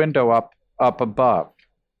clerestory window up above.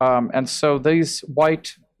 And so these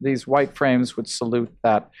white frames would salute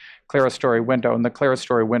that clerestory window, and the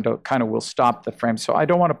clerestory window kind of will stop the frame. So I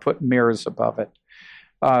don't want to put mirrors above it.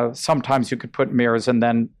 Sometimes you could put mirrors and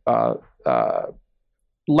then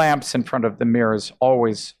lamps in front of the mirrors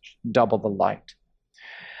always double the light.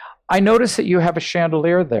 I notice that you have a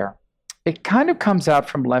chandelier there. It kind of comes out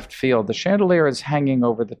from left field. The chandelier is hanging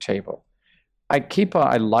over the table. I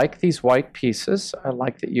like these white pieces. I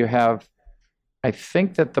like that you have I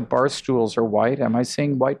think that the bar stools are white. Am I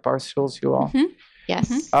seeing white bar stools, you all? Mm-hmm.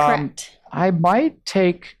 Yes. Correct. I might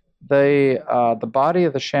take the body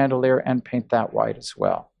of the chandelier and paint that white as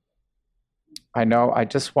well. I know. I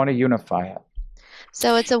just want to unify it.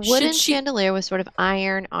 So it's a wooden chandelier with sort of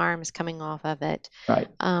iron arms coming off of it. Right.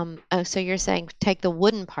 So you're saying take the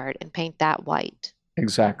wooden part and paint that white.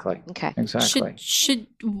 Exactly. Okay. Exactly.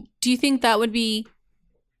 Do you think that would be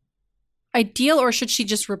ideal, or should she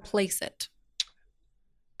just replace it?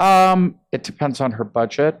 It depends on her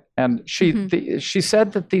budget, and she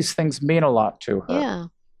said that these things mean a lot to her. Yeah.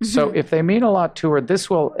 So if they mean a lot to her, this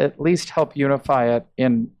will at least help unify it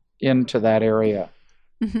into that area.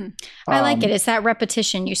 Mm-hmm. I like it. It's that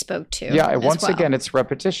repetition you spoke to. Yeah. Once again, it's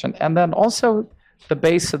repetition, and then also the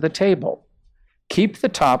base of the table. Keep the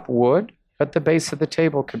top wood, but the base of the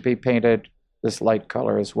table could be painted this light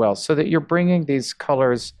color as well, so that you're bringing these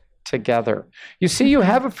colors together. You see, you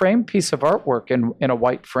have a framed piece of artwork in a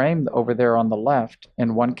white frame over there on the left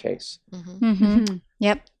in one case.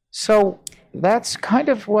 Yep. So that's kind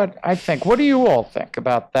of what I think. What do you all think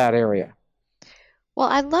about that area? Well,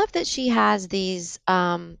 I love that she has these.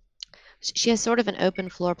 She has sort of an open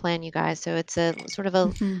floor plan, you guys. So it's a sort of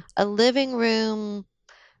a living room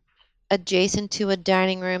adjacent to a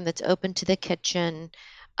dining room that's open to the kitchen.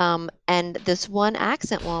 And this one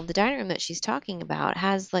accent wall in the dining room that she's talking about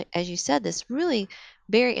has, like, as you said, this really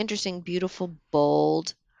very interesting, beautiful,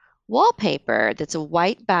 bold wallpaper that's a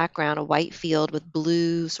white background, a white field with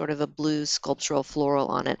blue, sort of a blue sculptural floral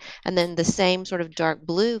on it. And then the same sort of dark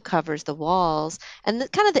blue covers the walls. And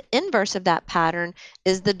kind of the inverse of that pattern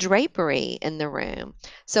is the drapery in the room.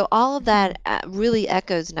 So all of that really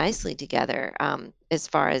echoes nicely together as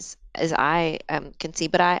far as I can see.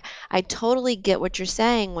 But I totally get what you're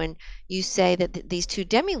saying when you say that these two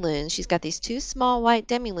demi-lunes, she's got these two small white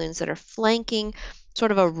demi-lunes that are flanking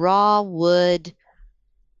sort of a raw wood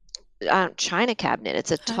china cabinet. It's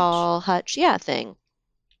a tall hutch, thing.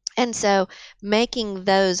 And so making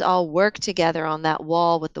those all work together on that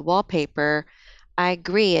wall with the wallpaper, I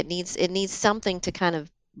agree. It needs something to kind of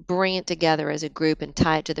bring it together as a group and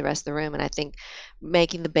tie it to the rest of the room. And I think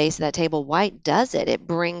making the base of that table white does it. It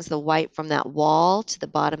brings the white from that wall to the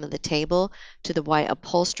bottom of the table, to the white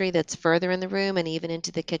upholstery that's further in the room, and even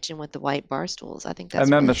into the kitchen with the white bar stools. I think that's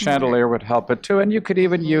and then really the chandelier would help it too. And you could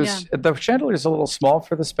even use the chandelier is a little small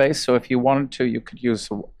for the space, so if you wanted to, you could use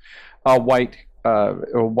a white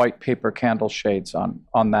paper candle shades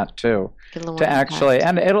on that too, to actually,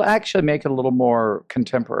 and it'll actually make it a little more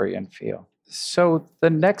contemporary in feel. So the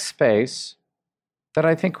next space that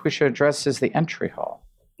I think we should address is the entry hall.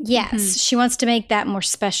 Yes, she wants to make that more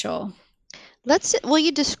special. Will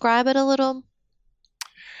you describe it a little?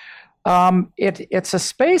 It's a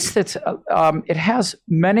space that's it has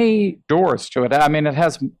many doors to it. I mean, it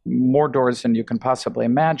has more doors than you can possibly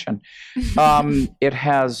imagine. It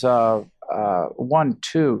has 1,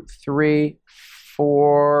 2, 3,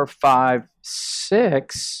 4, 5,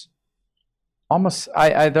 6. Almost,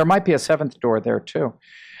 there might be a 7th door there too,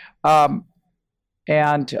 and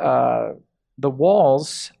the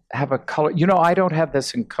walls have a color. You know, I don't have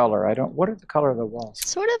this in color. What are the color of the walls?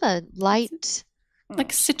 Sort of a light,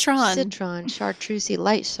 like citron, chartreusey,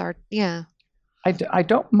 light yeah. I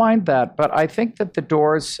don't mind that, but I think that the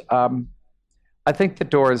doors. I think the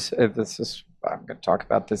doors. This is. I'm going to talk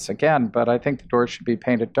about this again, but I think the doors should be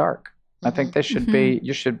painted dark. I think they should be.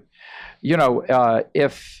 You should. You know,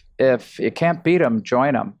 if you can't beat them,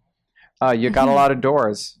 join them. You got a lot of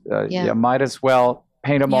doors. You might as well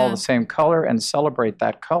paint them all the same color and celebrate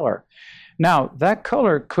that color. Now, that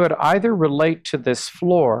color could either relate to this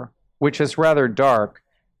floor, which is rather dark,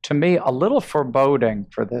 to me, a little foreboding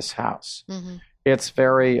for this house. It's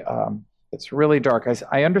very, it's really dark.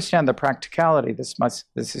 I understand the practicality. This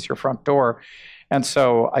is your front door. And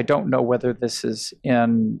so I don't know whether this is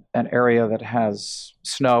in an area that has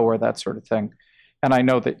snow or that sort of thing. And I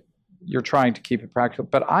know that you're trying to keep it practical,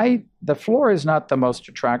 but the floor is not the most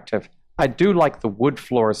attractive. I do like the wood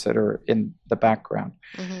floors that are in the background.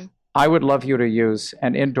 I would love you to use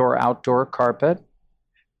an indoor-outdoor carpet,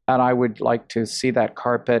 and I would like to see that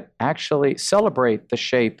carpet actually celebrate the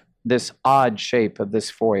shape, this odd shape of this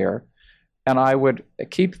foyer, and I would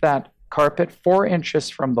keep that carpet 4 inches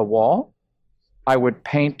from the wall. I would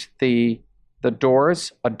paint the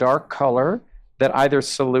doors a dark color that either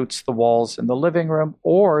salutes the walls in the living room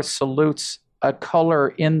or salutes a color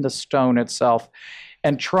in the stone itself,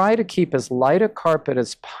 and try to keep as light a carpet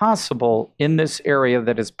as possible in this area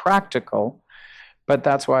that is practical. But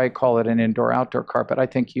that's why I call it an indoor-outdoor carpet. I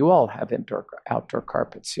think you all have indoor-outdoor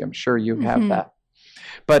carpets. I'm sure you have that.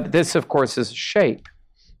 But this, of course, is a shape.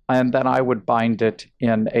 And then I would bind it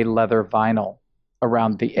in a leather vinyl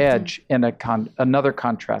around the edge in another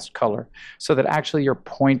contrast color, so that actually you're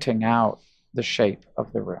pointing out the shape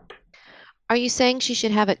of the room. Are you saying she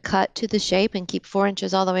should have it cut to the shape and keep 4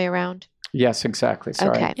 inches all the way around? Yes, exactly.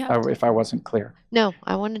 Sorry, Okay. if I wasn't clear. No,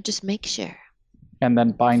 I want to just make sure. And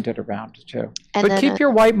then bind it around too. And but then, keep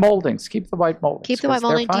your white moldings. Keep the white moldings. Keep the white 'cause they're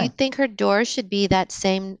molding. Do you fine. think her door should be that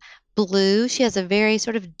same blue? She has a very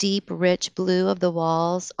sort of deep, rich blue of the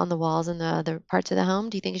walls, on the walls in the other parts of the home.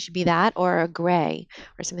 Do you think it should be that, or a gray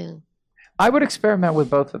or something? I would experiment with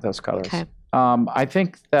both of those colors. Okay. I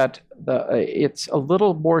think that it's a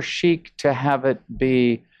little more chic to have it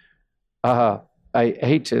be, I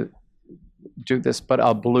hate to do this, but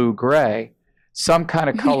a blue-gray, some kind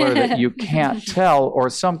of color that you can't tell, or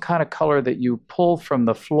some kind of color that you pull from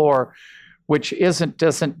the floor, which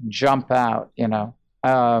doesn't jump out,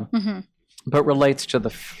 but relates to the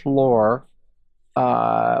floor,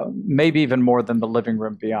 maybe even more than the living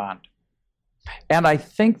room beyond. And I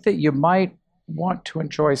think that you might want to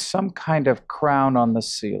enjoy some kind of crown on the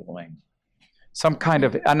ceiling, some kind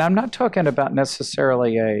of, and I'm not talking about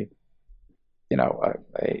necessarily a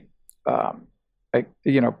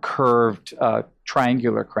curved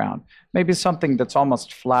triangular crown, maybe something that's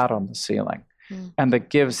almost flat on the ceiling, and that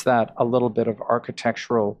gives that a little bit of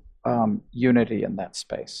architectural unity in that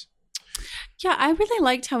space. Yeah, I really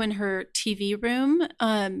liked how in her TV room,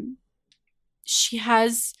 she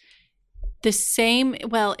has the same,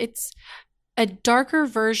 it's a darker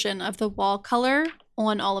version of the wall color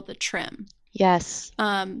on all of the trim. Yes.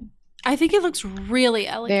 I think it looks really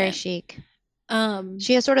elegant. Very chic.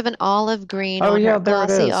 She has sort of an olive green,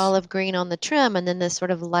 glossy olive green on the trim, and then this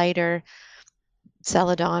sort of lighter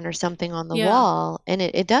celadon or something on the wall. And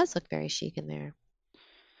it does look very chic in there.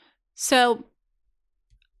 So,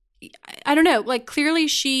 I don't know, clearly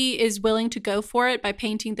she is willing to go for it by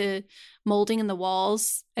painting the molding in the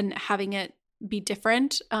walls and having it be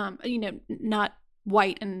different, not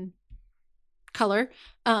white and color.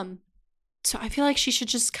 So I feel like she should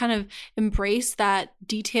just kind of embrace that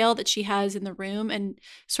detail that she has in the room and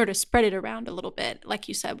sort of spread it around a little bit, like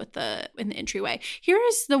you said, in the entryway. Here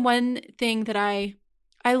is the one thing that I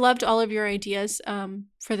loved all of your ideas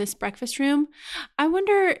for this breakfast room. I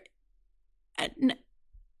wonder,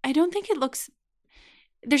 I don't think it looks,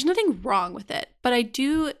 there's nothing wrong with it, but I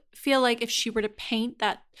do feel like if she were to paint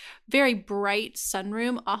that very bright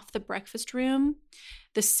sunroom off the breakfast room,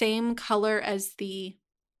 the same color as the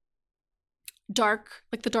dark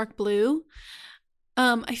blue,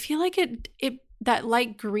 I feel like it that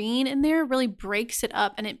light green in there really breaks it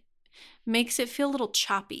up and it makes it feel a little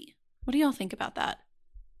choppy. What do y'all think about that?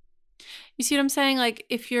 You see what I'm saying?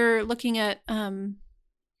 If you're looking at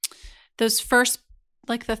those first,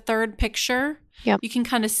 the third picture, you can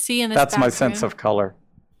kind of see in this That's back my room. sense of color.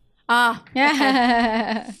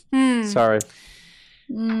 Yeah. Sorry.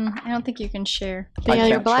 I don't think you can share. Yeah,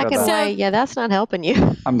 you're black and white. Yeah, that's not helping you.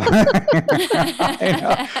 I'm not,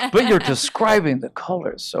 I know. But you're describing the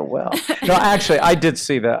colors so well. No, actually, I did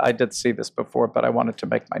see that. I did see this before, but I wanted to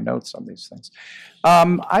make my notes on these things.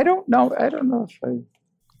 I don't know. I don't know if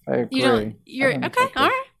I agree. You're okay. All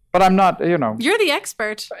right. But I'm not, You're the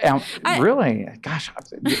expert. Really? Gosh,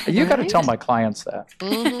 you got to tell my clients that.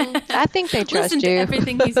 Mm-hmm. I think they trust Listen you. to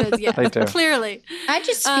everything he says. Yeah, They do. Clearly. I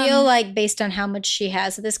just feel like based on how much she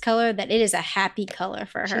has of this color, that it is a happy color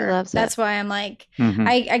for her. She loves That's it. why I'm like, Mhm.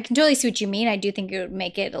 I can totally see what you mean. I do think it would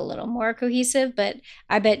make it a little more cohesive, but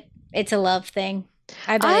I bet it's a love thing.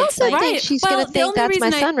 I bet I it's also like, think Right. she's Well, going to the think only that's my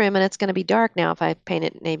reason sunroom, and it's going to be dark now if I paint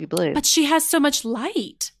it navy blue. But she has so much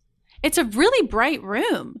light. It's a really bright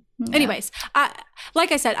room. Yeah. Anyways,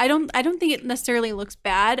 like I said, I don't think it necessarily looks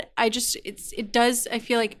bad. It does, I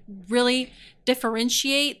feel like, really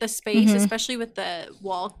differentiate the space, Mhm. especially with the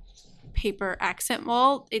wallpaper accent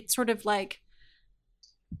wall. It sort of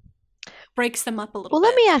breaks them up a little Well, bit.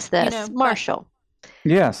 let me ask this, but- Marshall.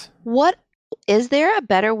 Yes. What is there a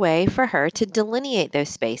better way for her to delineate those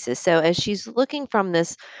spaces? So as she's looking from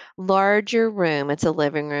this larger room, it's a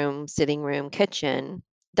living room, sitting room, kitchen,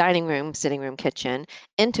 dining room, sitting room, kitchen,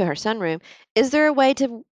 into her sunroom, is there a way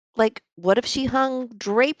to, what if she hung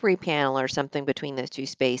drapery panel or something between those two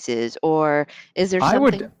spaces? Or is there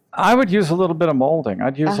something? I would use a little bit of molding.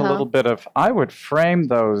 I'd use a little bit of, I would frame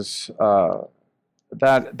those,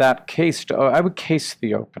 that cased, I would case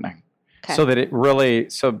the opening. Okay. So that it really,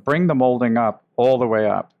 bring the molding up, all the way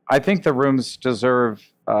up. I think the rooms deserve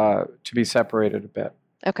to be separated a bit.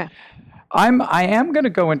 Okay. I am going to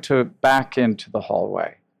go back into the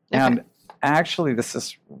hallway. Okay. And actually, this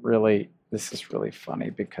is really funny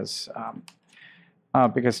because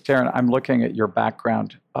Darren, I'm looking at your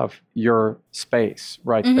background of your space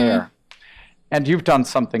right Mhm. there, and you've done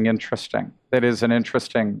something interesting. that is an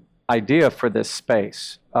interesting idea for this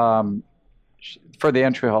space, for the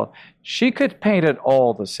entry hall. She could paint it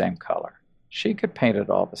all the same color.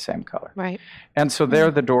 Right. And so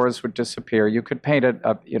there the doors would disappear. You could paint it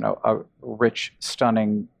a rich,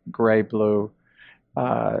 stunning gray blue.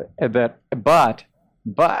 But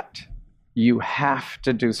you have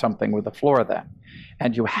to do something with the floor then.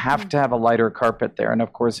 And you have to have a lighter carpet there. And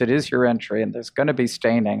of course, it is your entry, and there's going to be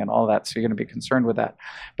staining and all that, so you're going to be concerned with that.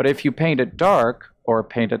 But if you paint it dark or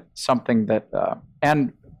paint it something that,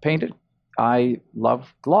 I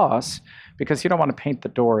love gloss because you don't want to paint the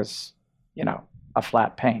doors, a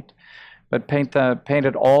flat paint. But paint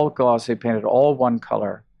it all glossy, paint it all one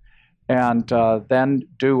color, and then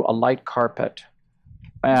do a light carpet,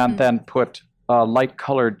 and then put light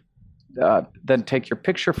colored, then take your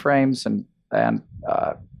picture frames and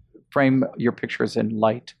frame your pictures in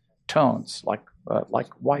light tones, like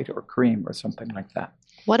white or cream or something like that.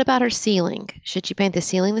 What about her ceiling? Should she paint the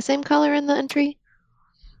ceiling the same color in the entry?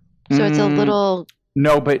 So it's a little...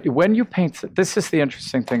 No, but when you paint, this is the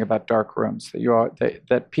interesting thing about dark rooms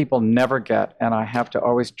that people never get, and I have to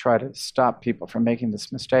always try to stop people from making this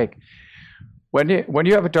mistake. When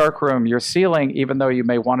you have a dark room, your ceiling, even though you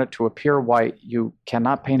may want it to appear white, you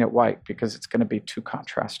cannot paint it white because it's going to be too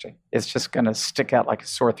contrasting. It's just going to stick out like a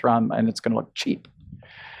sore thumb, and it's going to look cheap.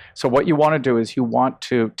 So what you want to do is you want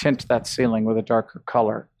to tint that ceiling with a darker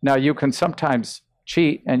color. Now, you can sometimes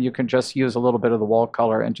cheat, and you can just use a little bit of the wall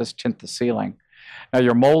color and just tint the ceiling. Now,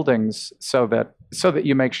 your moldings, so that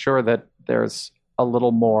you make sure that there's a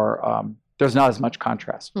little more, there's not as much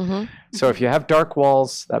contrast. Mm-hmm. So if you have dark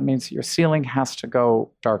walls, that means your ceiling has to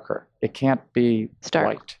go darker. It can't be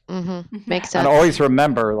white. Mm-hmm. Makes sense. And always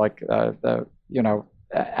remember,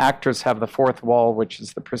 actors have the fourth wall, which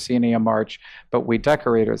is the proscenium arch, but we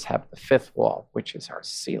decorators have the fifth wall, which is our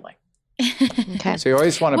ceiling. Okay. So you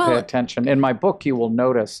always want to pay attention. In my book, you will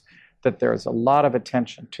notice that there's a lot of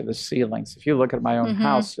attention to the ceilings. If you look at my own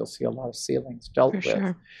house, you'll see a lot of ceilings dealt with,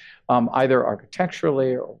 sure. Either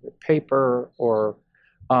architecturally or with paper or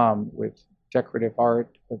with decorative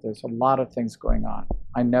art. But there's a lot of things going on.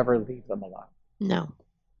 I never leave them alone. No.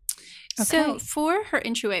 So for her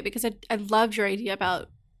entryway, because I love your idea about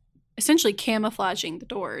essentially camouflaging the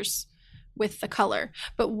doors with the color,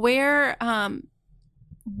 but where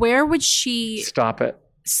would she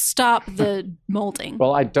stop the molding?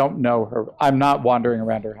 Well, I don't know her. I'm not wandering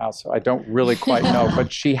around her house, so I don't really quite know.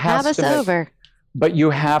 But she has have to us over. But you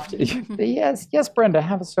have to. Yes, Brenda,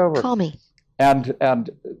 have us over. Call me. And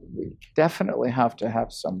we definitely have to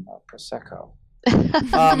have some Prosecco.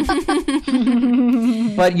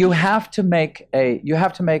 But you have to make a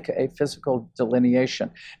physical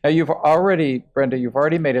delineation. Now, Brenda, you've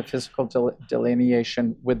already made a physical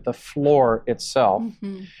delineation with the floor itself.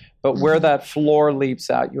 Mm-hmm. But where that floor leaps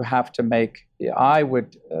out, you have to make. I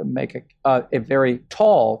would make a very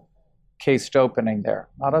tall cased opening there,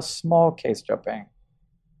 not a small cased opening,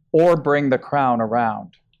 or bring the crown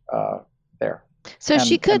around there. So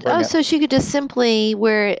she could just simply,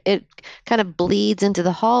 where it kind of bleeds into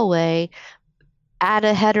the hallway, add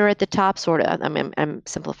a header at the top, sort of. I mean, I'm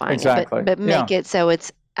simplifying exactly. it, but make it so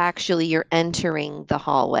it's actually you're entering the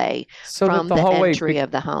hallway from the entry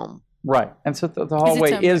of the home. Right. And so the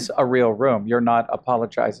hallway is a real room. You're not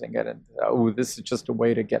apologizing it and, this is just a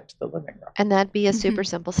way to get to the living room. And that'd be a super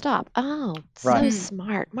simple stop. Oh, so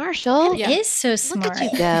smart. Marshall. It is so smart. Look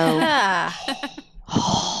at you go. Yeah.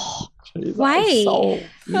 Jeez, Right.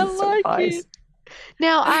 I like it.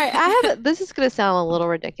 Now, I have this is going to sound a little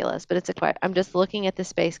ridiculous, but it's a question. I'm just looking at the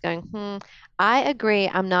space going, I agree.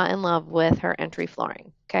 I'm not in love with her entry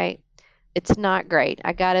flooring. Okay. It's not great.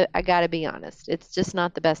 I gotta be honest. It's just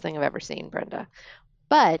not the best thing I've ever seen, Brenda.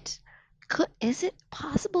 But is it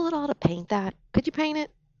possible at all to paint that? Could you paint it?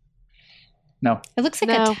 No. It looks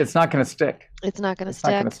like it's not going to stick. It's not going to stick. It's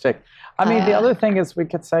not going to stick. I mean, the other thing is we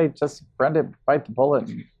could say, just Brenda, bite the bullet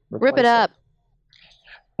and rip it up.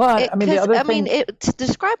 But the other thing. To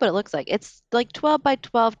describe what it looks like, it's like 12 by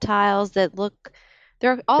 12 tiles that look.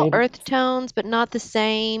 They're all earth tones, but not the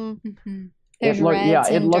same. Mm-hmm. There's reds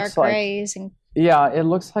and dark grays. It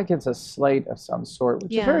looks like it's a slate of some sort,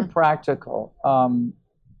 which is very practical.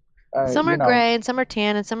 Some are gray and some are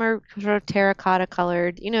tan and some are sort of terracotta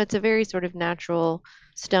colored. It's a very sort of natural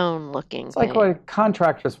stone looking It's like what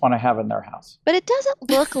contractors want to have in their house. But it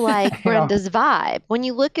doesn't look like Brenda's vibe. When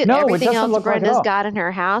you look at everything else Brenda's got in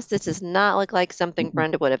her house, this does not look like something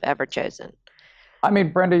Brenda would have ever chosen. I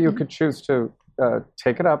mean, Brenda, you could choose to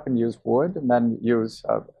take it up and use wood and then use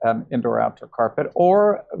an indoor-outdoor carpet.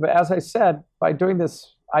 Or, as I said, by doing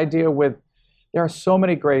this idea with There are so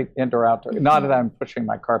many great indoor-outdoor. Not that I'm pushing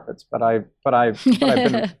my carpets, but I've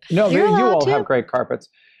been. No, you all have great carpets,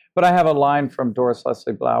 but I have a line from Doris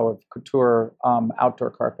Leslie Blau of Couture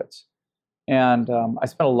outdoor carpets, and I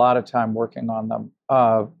spent a lot of time working on them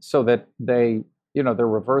so that they're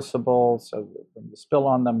reversible, so that when you spill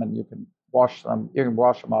on them and you can wash them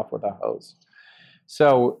off with a hose.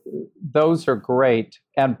 So those are great,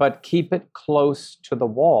 but keep it close to the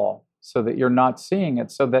wall so that you're not seeing it,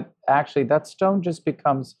 so that actually that stone just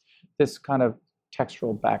becomes this kind of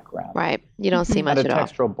textural background. Right. You don't see much at all. And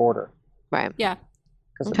a textural border. Right. Yeah.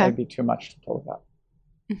 Because it may be too much to pull it up.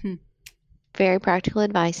 Mm-hmm. Very practical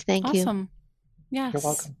advice. Thank you. Awesome. Yes. You're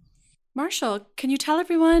welcome. Marshall, can you tell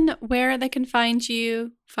everyone where they can find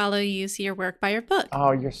you, follow you, see your work, buy your book?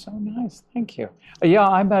 Oh, you're so nice. Thank you. Yeah,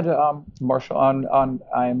 I'm at Marshall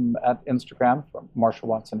I'm at Instagram for Marshall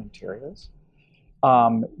Watson Interiors.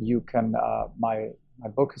 You can my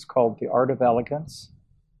book is called The Art of Elegance,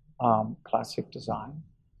 Classic Design,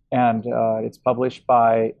 and it's published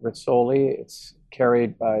by Rizzoli. It's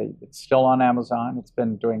still on Amazon. It's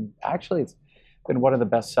been one of the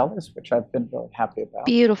best sellers, which I've been really happy about.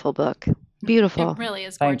 Beautiful book. Beautiful. It really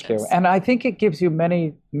is gorgeous. Thank you. And I think it gives you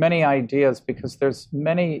many, many ideas because there's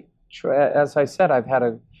many, as I said, I've had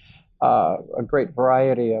a great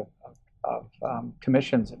variety of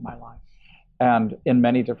commissions in my life and in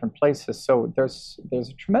many different places. So there's a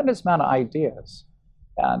tremendous amount of ideas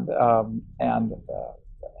and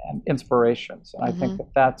inspirations. And I think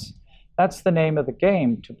that's the name of the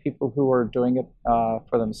game to people who are doing it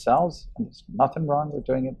for themselves. And there's nothing wrong with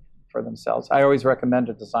doing it for themselves. I always recommend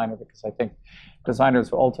a designer because I think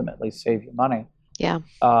designers will ultimately save you money. Yeah.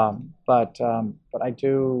 But I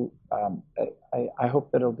do. I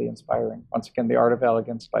hope that it'll be inspiring. Once again, The Art of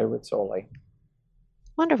Elegance by Rizzoli.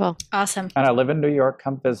 Wonderful. Awesome. And I live in New York.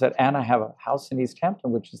 Come visit. And I have a house in East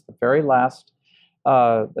Hampton, which is the very last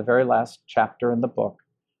chapter in the book.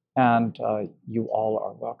 And you all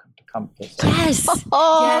are welcome to come visit. Yes.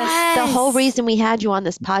 Yes. The whole reason we had you on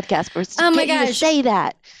this podcast was to get you to say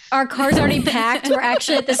that. Our car's already packed. We're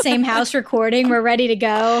actually at the same house recording. We're ready to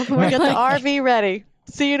go. We got the RV ready.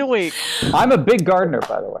 See you in a week. I'm a big gardener,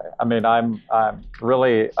 by the way. I mean, I'm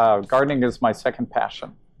really gardening is my second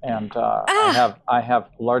passion, and I have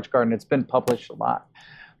a large garden. It's been published a lot.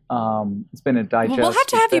 It's been in Digest. Well, we'll have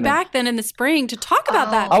to have you back then in the spring to talk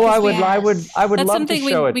about that. Oh, I would love That's to show it something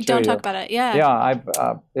we don't talk about it. Yeah. Yeah,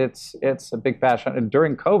 it's a big passion. And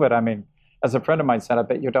during COVID, I mean, as a friend of mine said, I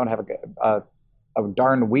bet you don't have a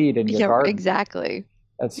darn weed in your garden. Exactly.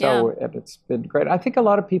 And so it's been great. I think a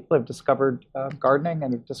lot of people have discovered gardening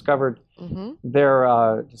and have discovered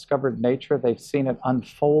discovered nature. They've seen it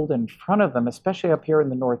unfold in front of them, especially up here in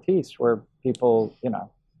the Northeast, where people,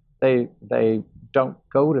 they don't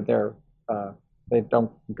go to they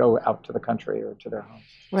don't go out to the country or to their homes.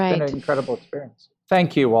 Right. It's been an incredible experience.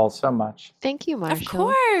 Thank you all so much. Thank you, Marshall. Of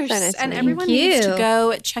course. Nice and everyone needs to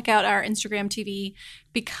go check out our Instagram TV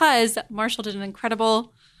because Marshall did an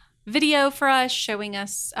incredible video for us showing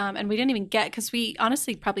us, and we didn't even because we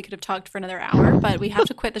honestly probably could have talked for another hour, but we have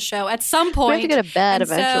to quit the show at some point. We have to go to bed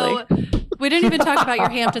eventually. So we didn't even talk about your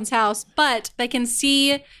Hamptons house, but they can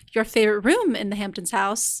see your favorite room in the Hamptons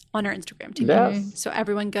house on our Instagram TV. Yes. So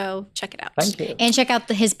everyone go check it out. Thank you. And check out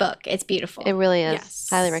his book. It's beautiful. It really is. Yes.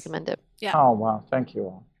 Highly recommend it. Yeah. Oh, wow. Thank you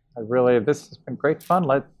all. This has been great fun.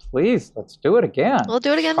 Let's do it again. We'll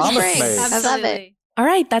do it again in the Promise spring. me. I love it. All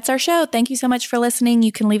right, that's our show. Thank you so much for listening.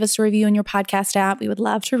 You can leave us a review in your podcast app. We would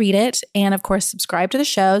love to read it. And of course, subscribe to the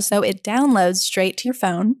show so it downloads straight to your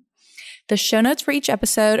phone. The show notes for each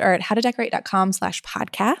episode are at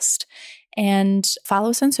howtodecorate.com/podcast. And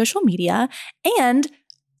follow us on social media. And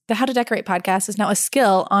the How to Decorate podcast is now a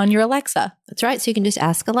skill on your Alexa. That's right. So you can just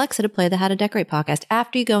ask Alexa to play the How to Decorate podcast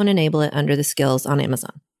after you go and enable it under the skills on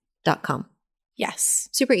Amazon.com. Yes.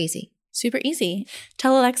 Super easy. Super easy.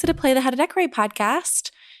 Tell Alexa to play the How to Decorate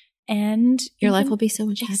podcast and Your life will be so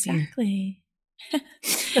much happier. Exactly.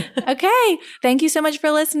 Okay. Thank you so much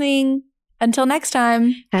for listening. Until next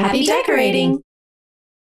time, Happy decorating.